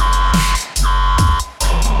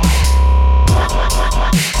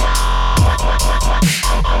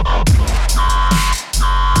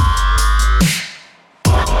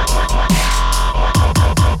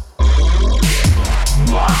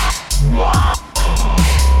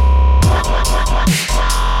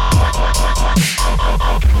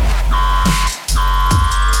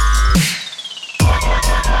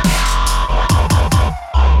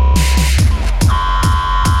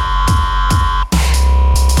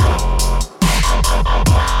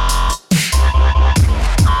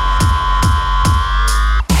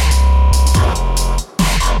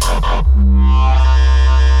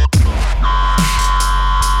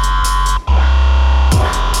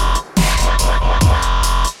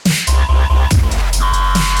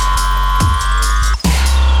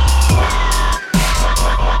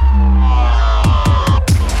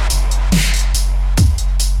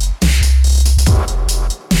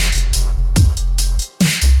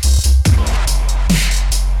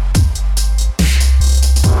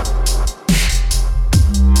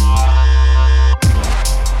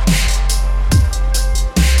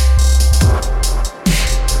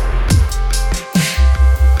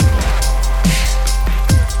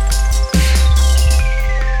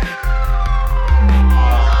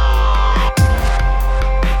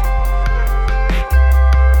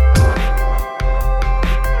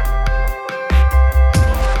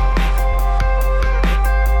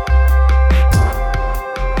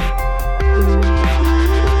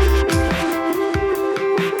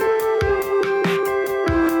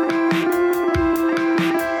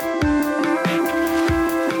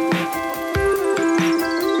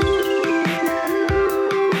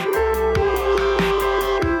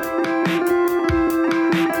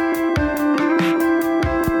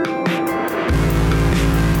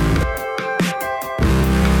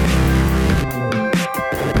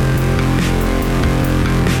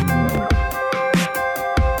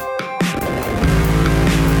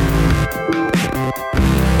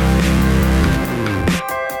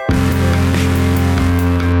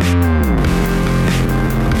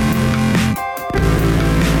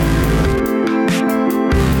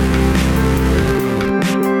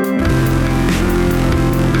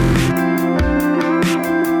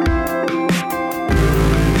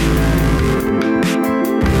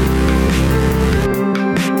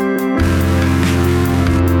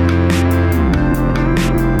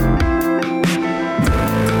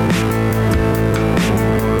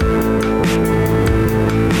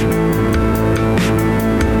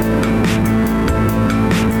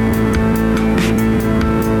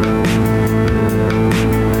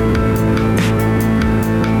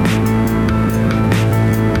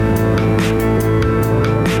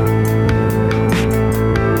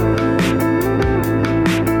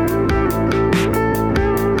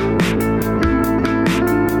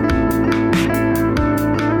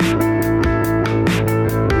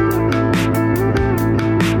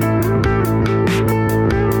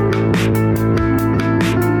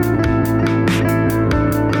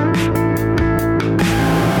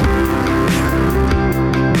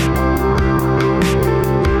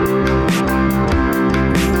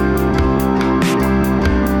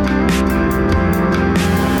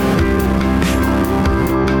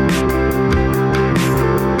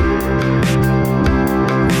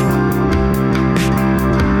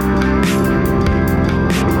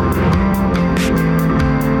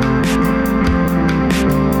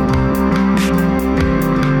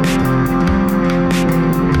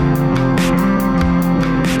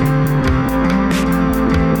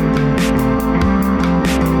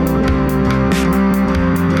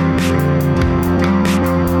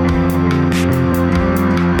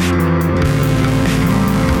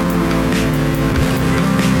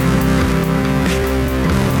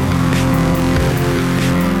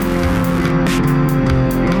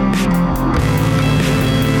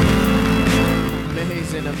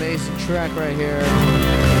 track right here.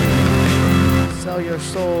 Sell Your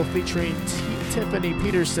Soul featuring Tiffany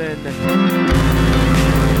Peterson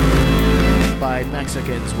by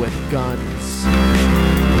Mexicans with Guns.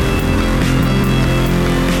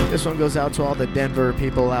 This one goes out to all the Denver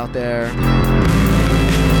people out there.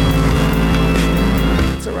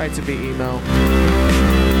 It's alright to be emo.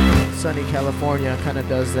 Sunny California kind of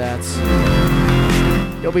does that.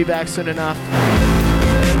 You'll be back soon enough.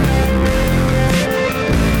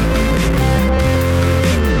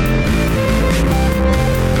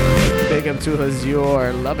 Big up to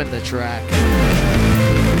Azure, loving the track.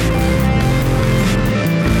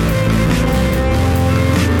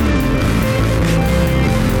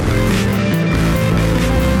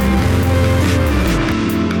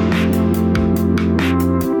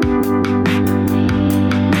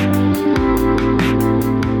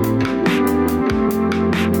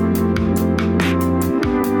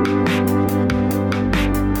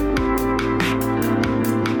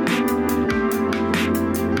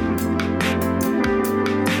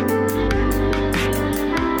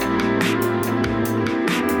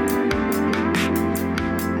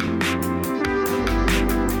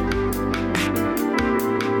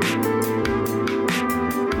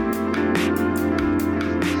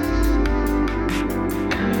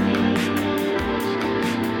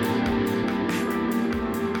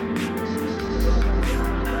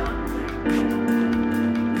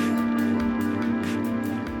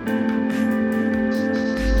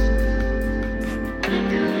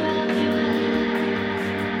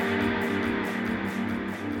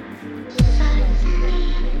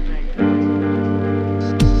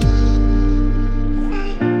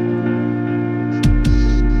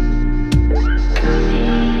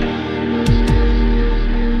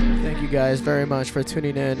 Very much for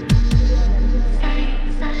tuning in.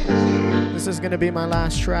 This is gonna be my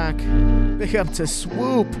last track. Big up to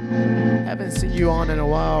Swoop. Haven't seen you on in a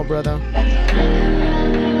while, brother.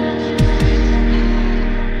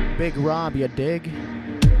 Big Rob, you dig?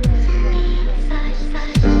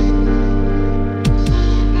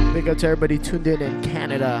 Big up to everybody tuned in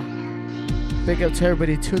Canada. Big up to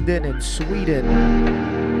everybody tuned in Sweden.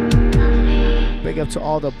 Big up to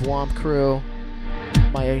all the Bwomp crew,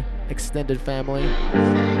 my extended family.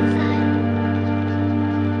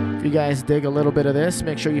 If you guys dig a little bit of this,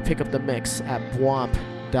 make sure you pick up the mix at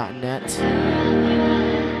bwomp.net.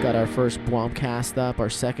 Got our first Bwompcast up, our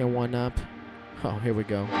second one up. Oh, here we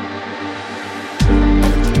go.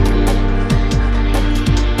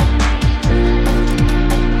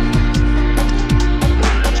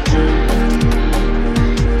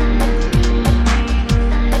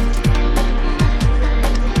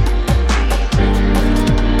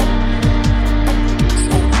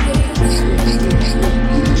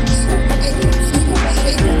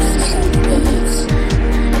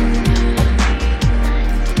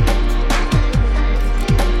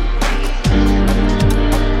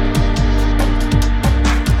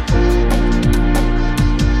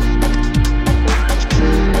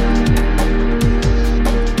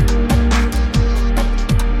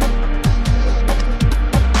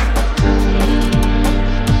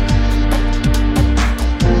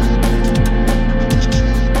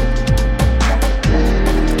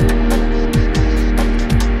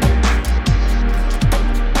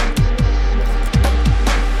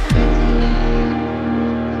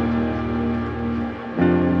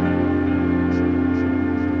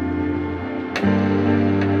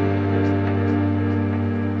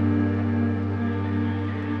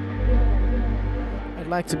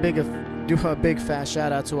 Like to do a big fat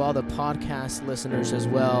shout out to all the podcast listeners as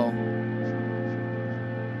well.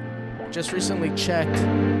 Just recently checked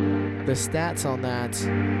the stats on that.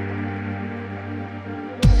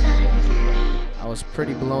 I was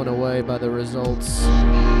pretty blown away by the results.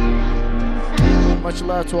 Much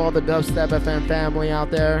love to all the Dubstep FM family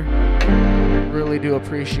out there. Really do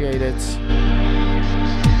appreciate it.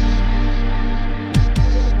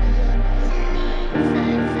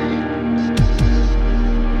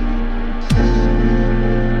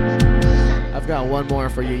 I've got one more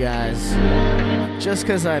for you guys. Just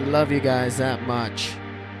because I love you guys that much.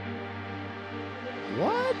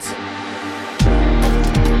 What?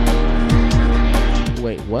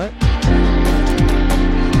 Wait, what?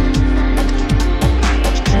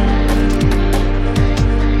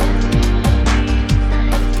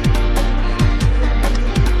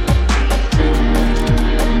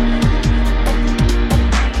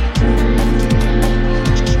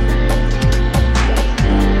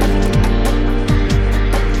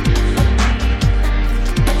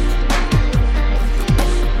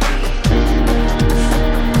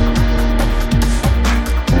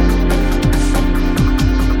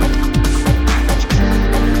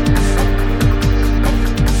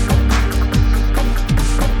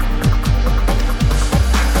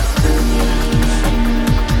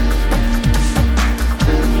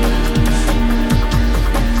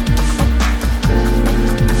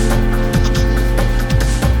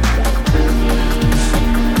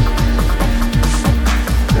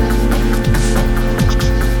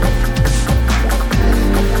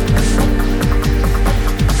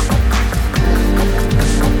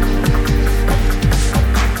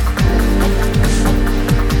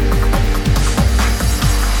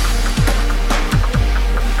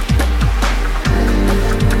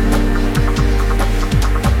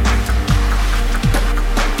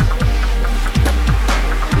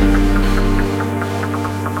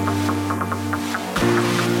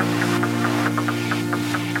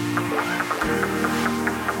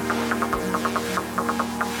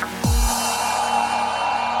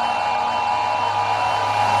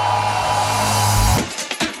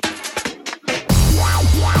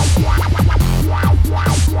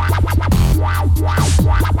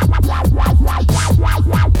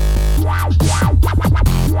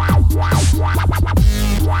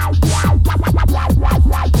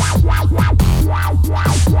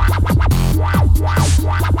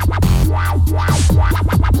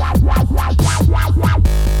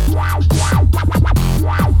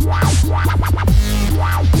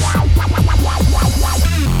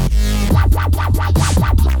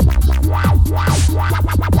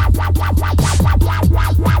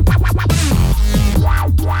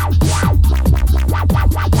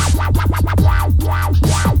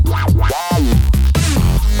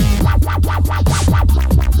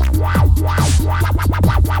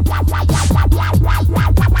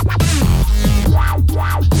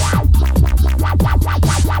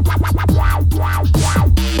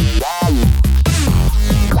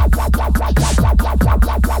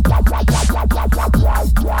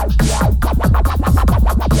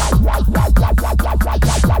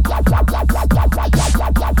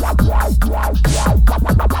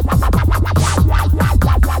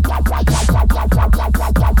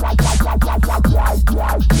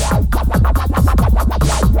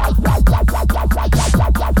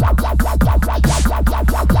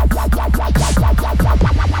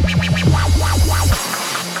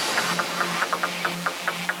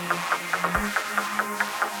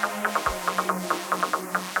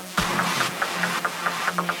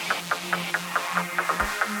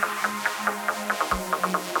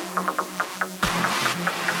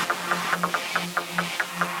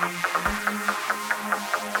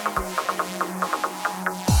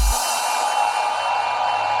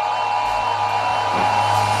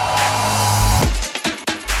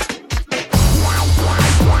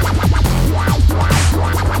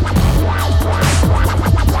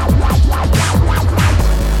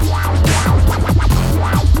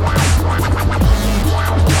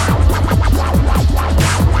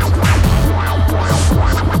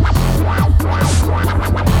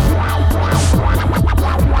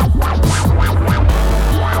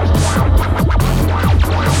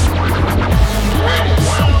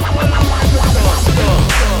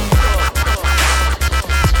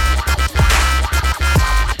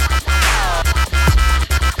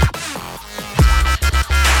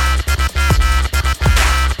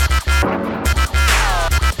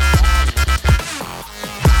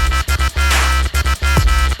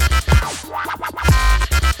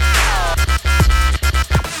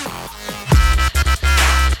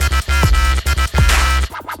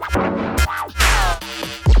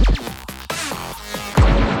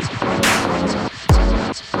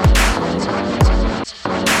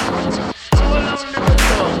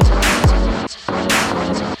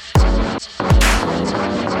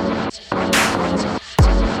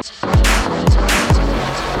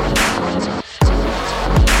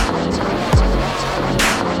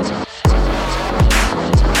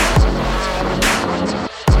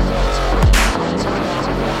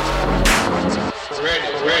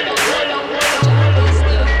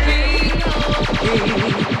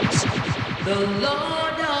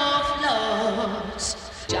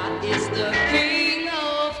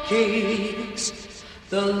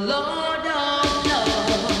 the Lord of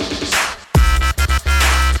Loves.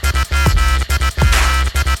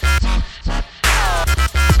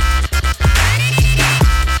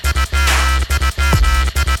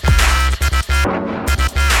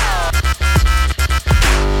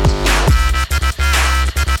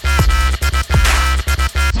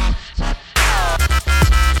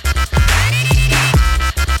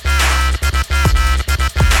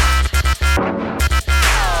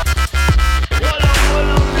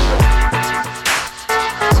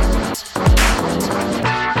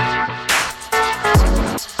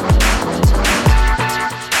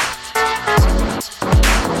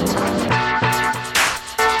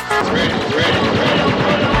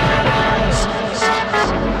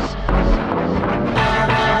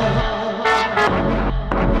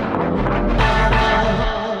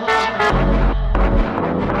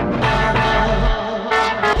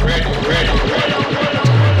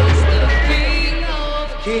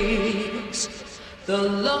 The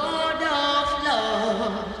Lord of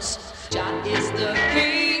Lords, Jah is the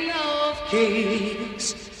King of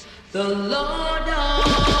Kings, the Lord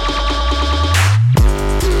of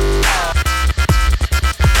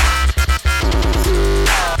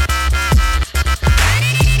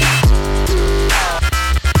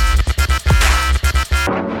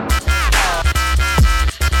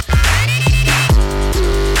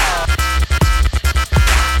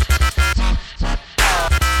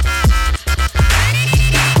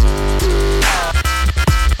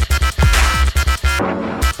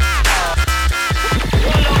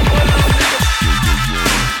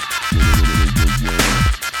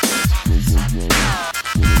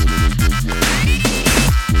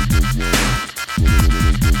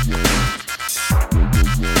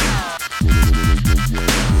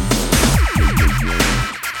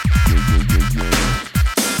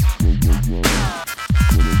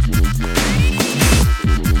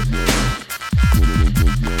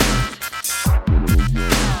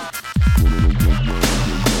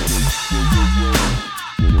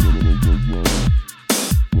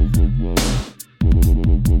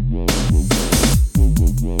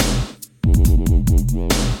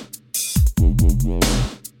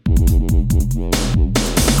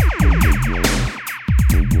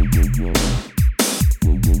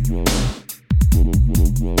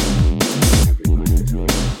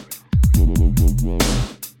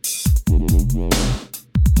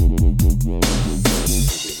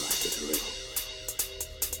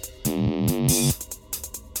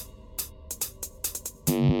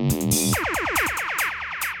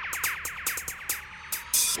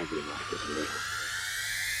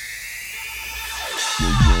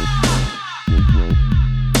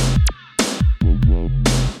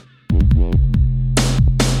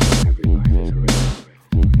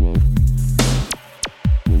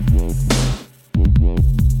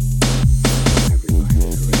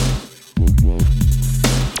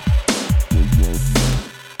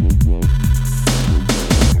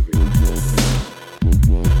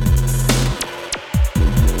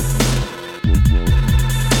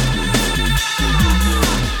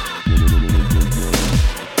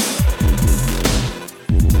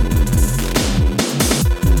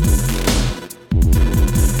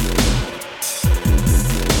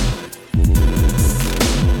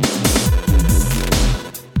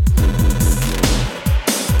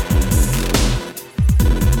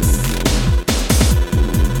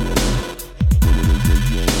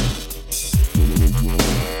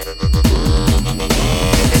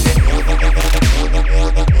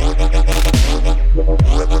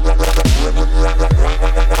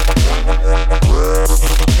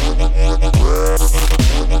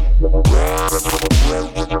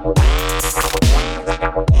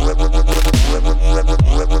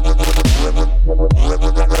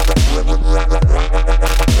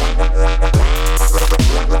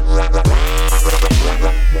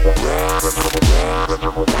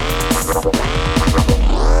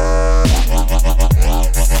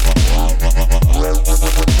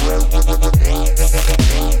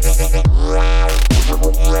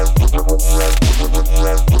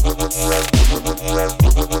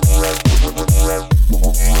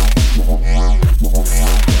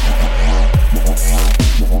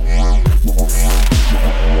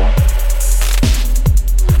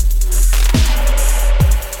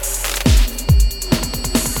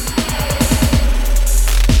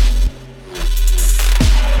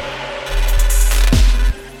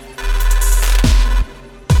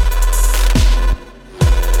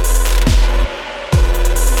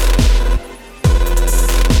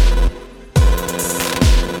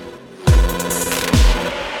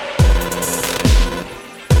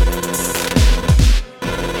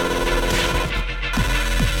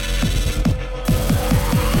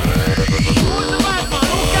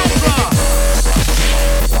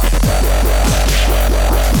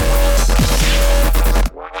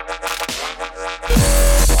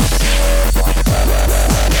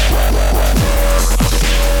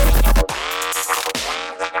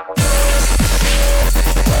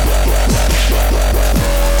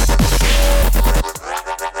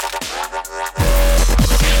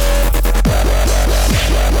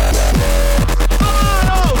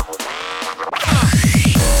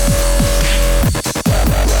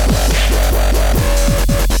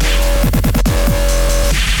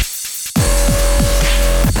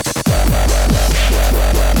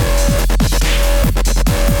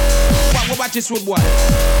Watch this one, boy.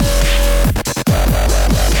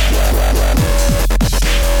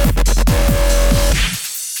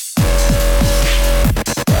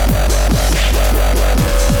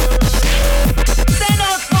 Send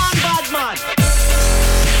out one bad man.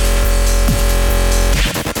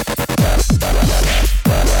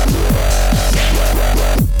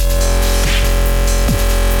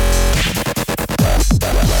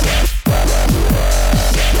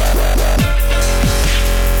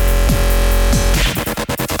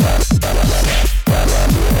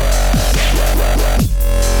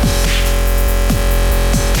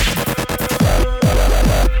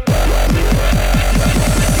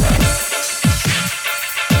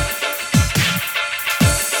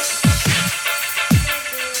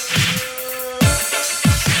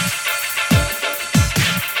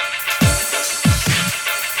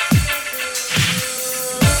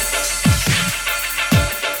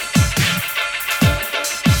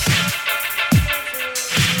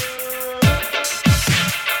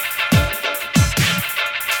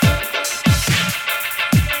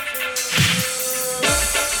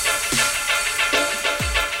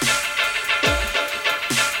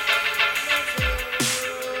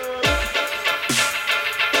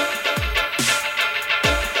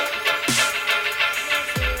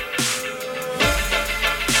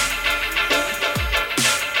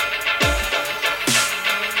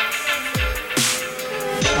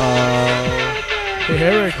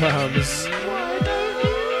 Here it comes.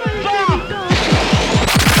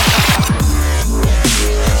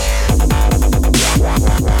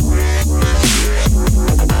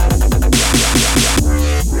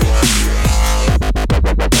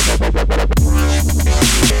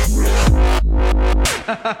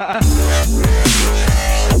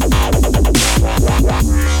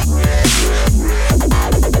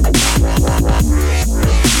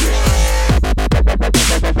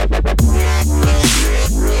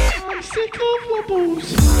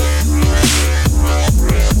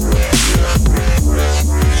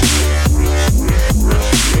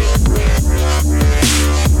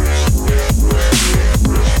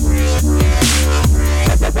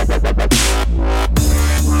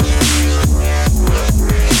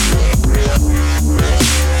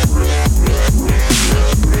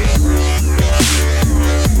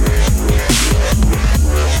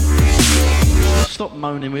 Stop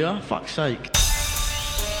moaning with her, fuck's sake.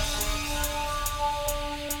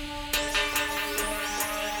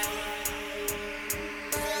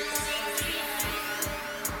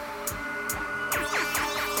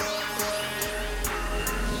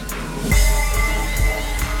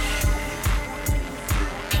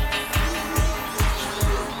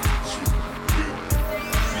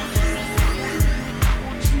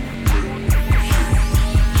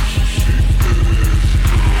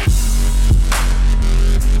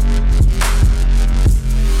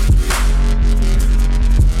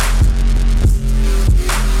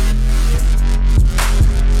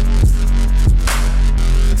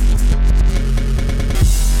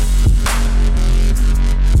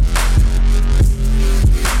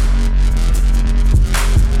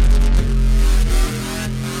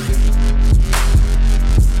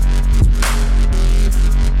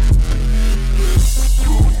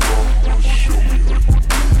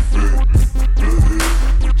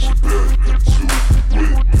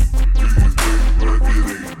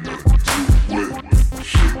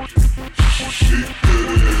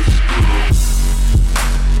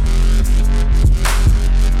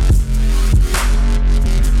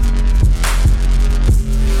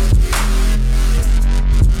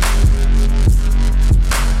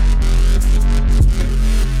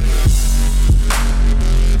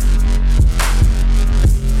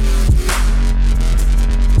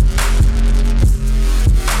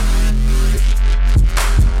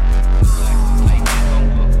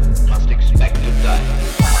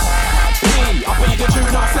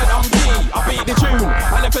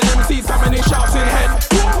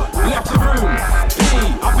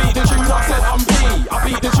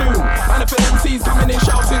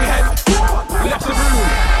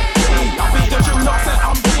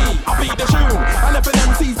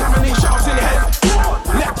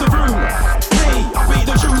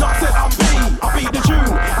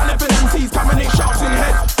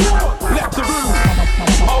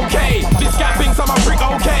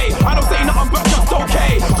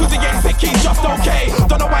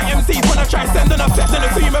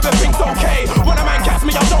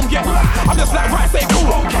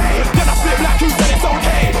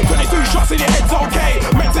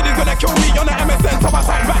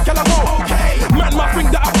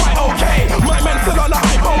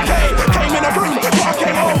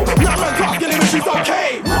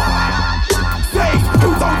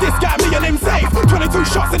 2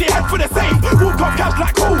 shots in the head for the save. Walk off cash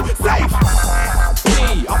like cool, safe.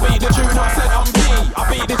 P, I beat the tune, I said I'm P. I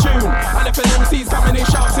beat the tune, and if an MC's coming in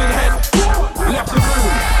shouting head, left the room.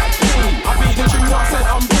 P, I beat the tune, I said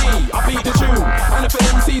I'm P. I beat the tune, and if an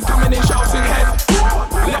MC's coming in shouting head,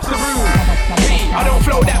 left the room. P, I don't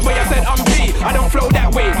flow that way, I said I'm P. I don't flow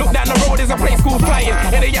that way. Look down the road, there's a place called flying.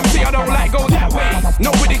 In the MC, I don't like go that way.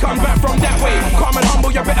 Nobody comes back from that way. Calm and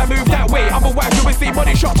humble, you better move that way. Otherwise, you will see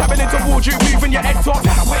body shot traveling towards you, moving your head top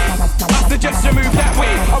that way. I suggest you move that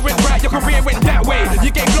way. I went right, your career went that way.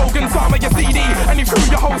 You gave Logan Sama your CD, and you threw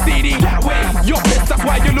your whole CD that way. You're pissed, that's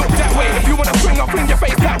why you look that way. If you wanna swing, I'll fling your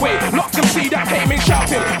face that way. Lots can see that came in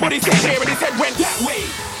shouting, but he came here and his head went that way.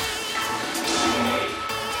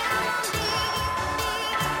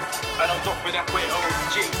 I don't talk for that way,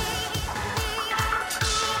 OG.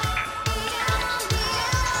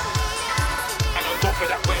 I don't talk for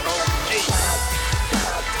that way, OG.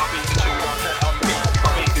 I beat the tune, I said I'm me. I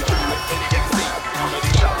beat the tune, in the MC. I'm already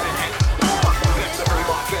shouting head. Left the room,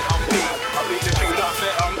 I said I'm me. I beat the tune, I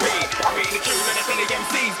said I'm me. I beat the tune, and it's in the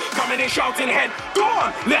MCs. Coming in shouting head. Go on,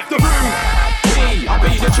 left the room. P, I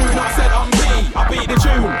beat the tune, I said I'm me. I beat the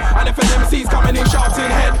tune, and if an MC's coming in shouting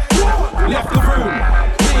head, left the room.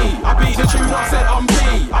 I beat the tune, I said I'm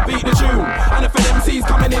P. I beat the tune, and if an MC's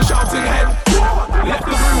coming in shouting head, left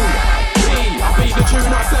the room. P, I beat the tune,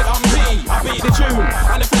 I said I'm P. I beat the tune,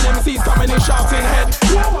 and if an MC's coming in shouting head,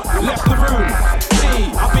 left the room. P,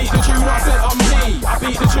 I beat the tune, I said I'm P. I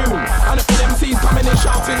beat the tune, and if an MC's coming in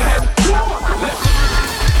shouting head, left the room.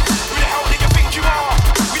 Who the hell do you think you are?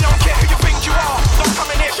 We don't care who you think you are. Don't come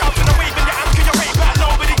in here shouting and waving your hands 'cause you're way back,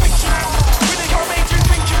 nobody thinks you are. Who the hell made you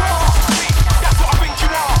think you are? That's what I think you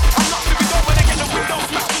are. I'm not doing don't wanna get the windows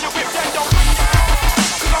smashed in your whip, then don't bring it out.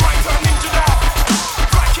 'Cause I might turn ninja dog.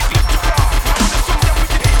 Try kick lift your bar. I would assume that we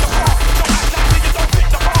can hit the bar. Don't act like you don't pick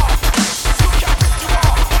the bar. Look how ripped you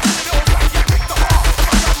are. You little brat, you pick the bar. If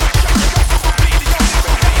I got my shot, you guys will bleed. You don't even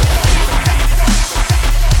hate it, don't even hate it, don't even hate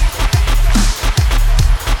it.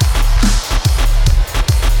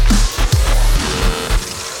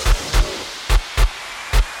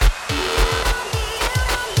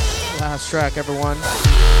 Last track, everyone.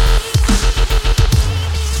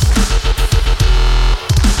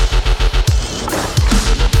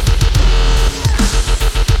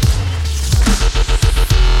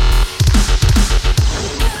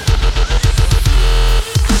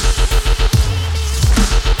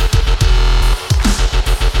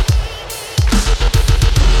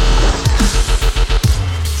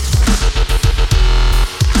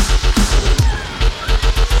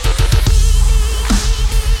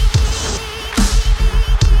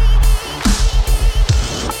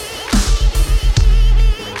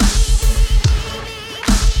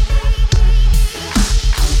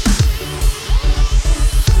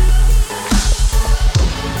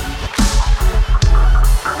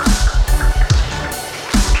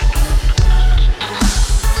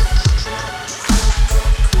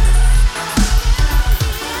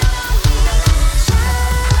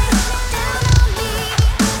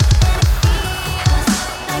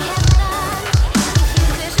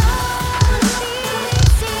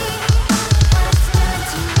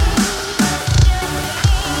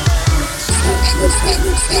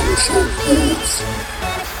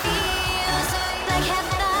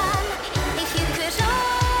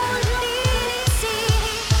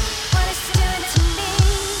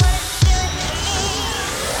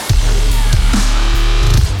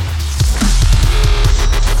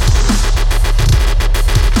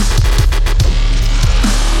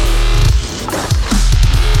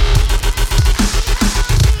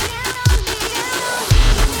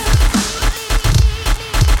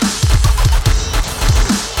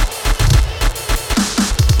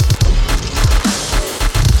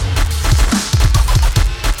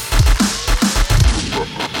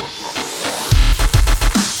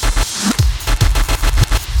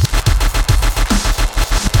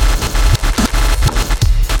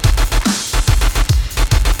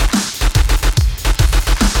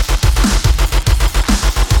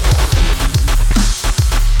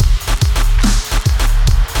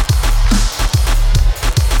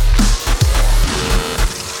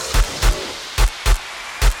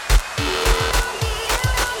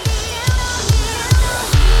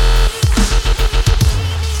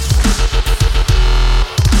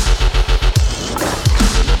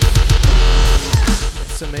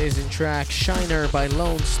 Track Shiner by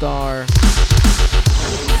Lone Star.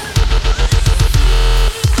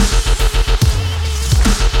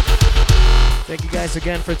 Thank you guys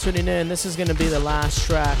again for tuning in. This is going to be the last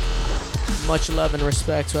track. Much love and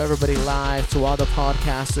respect to everybody live, to all the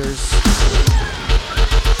podcasters.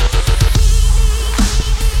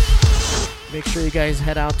 Make sure you guys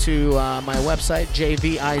head out to my website,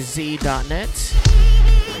 jviz.net.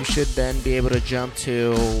 You should then be able to jump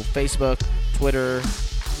to Facebook, Twitter,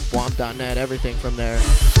 womp.net, everything from there.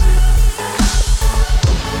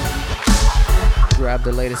 Grab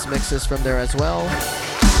the latest mixes from there as well.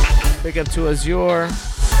 Big up to Azure,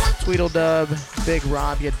 Tweedledub, Big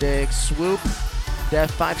Rob, Ya Dig, Swoop,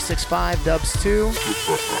 Def565, Dubs 2.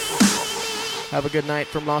 Have a good night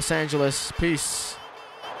from Los Angeles. Peace.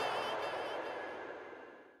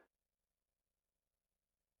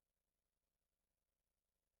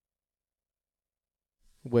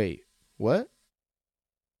 Wait, what?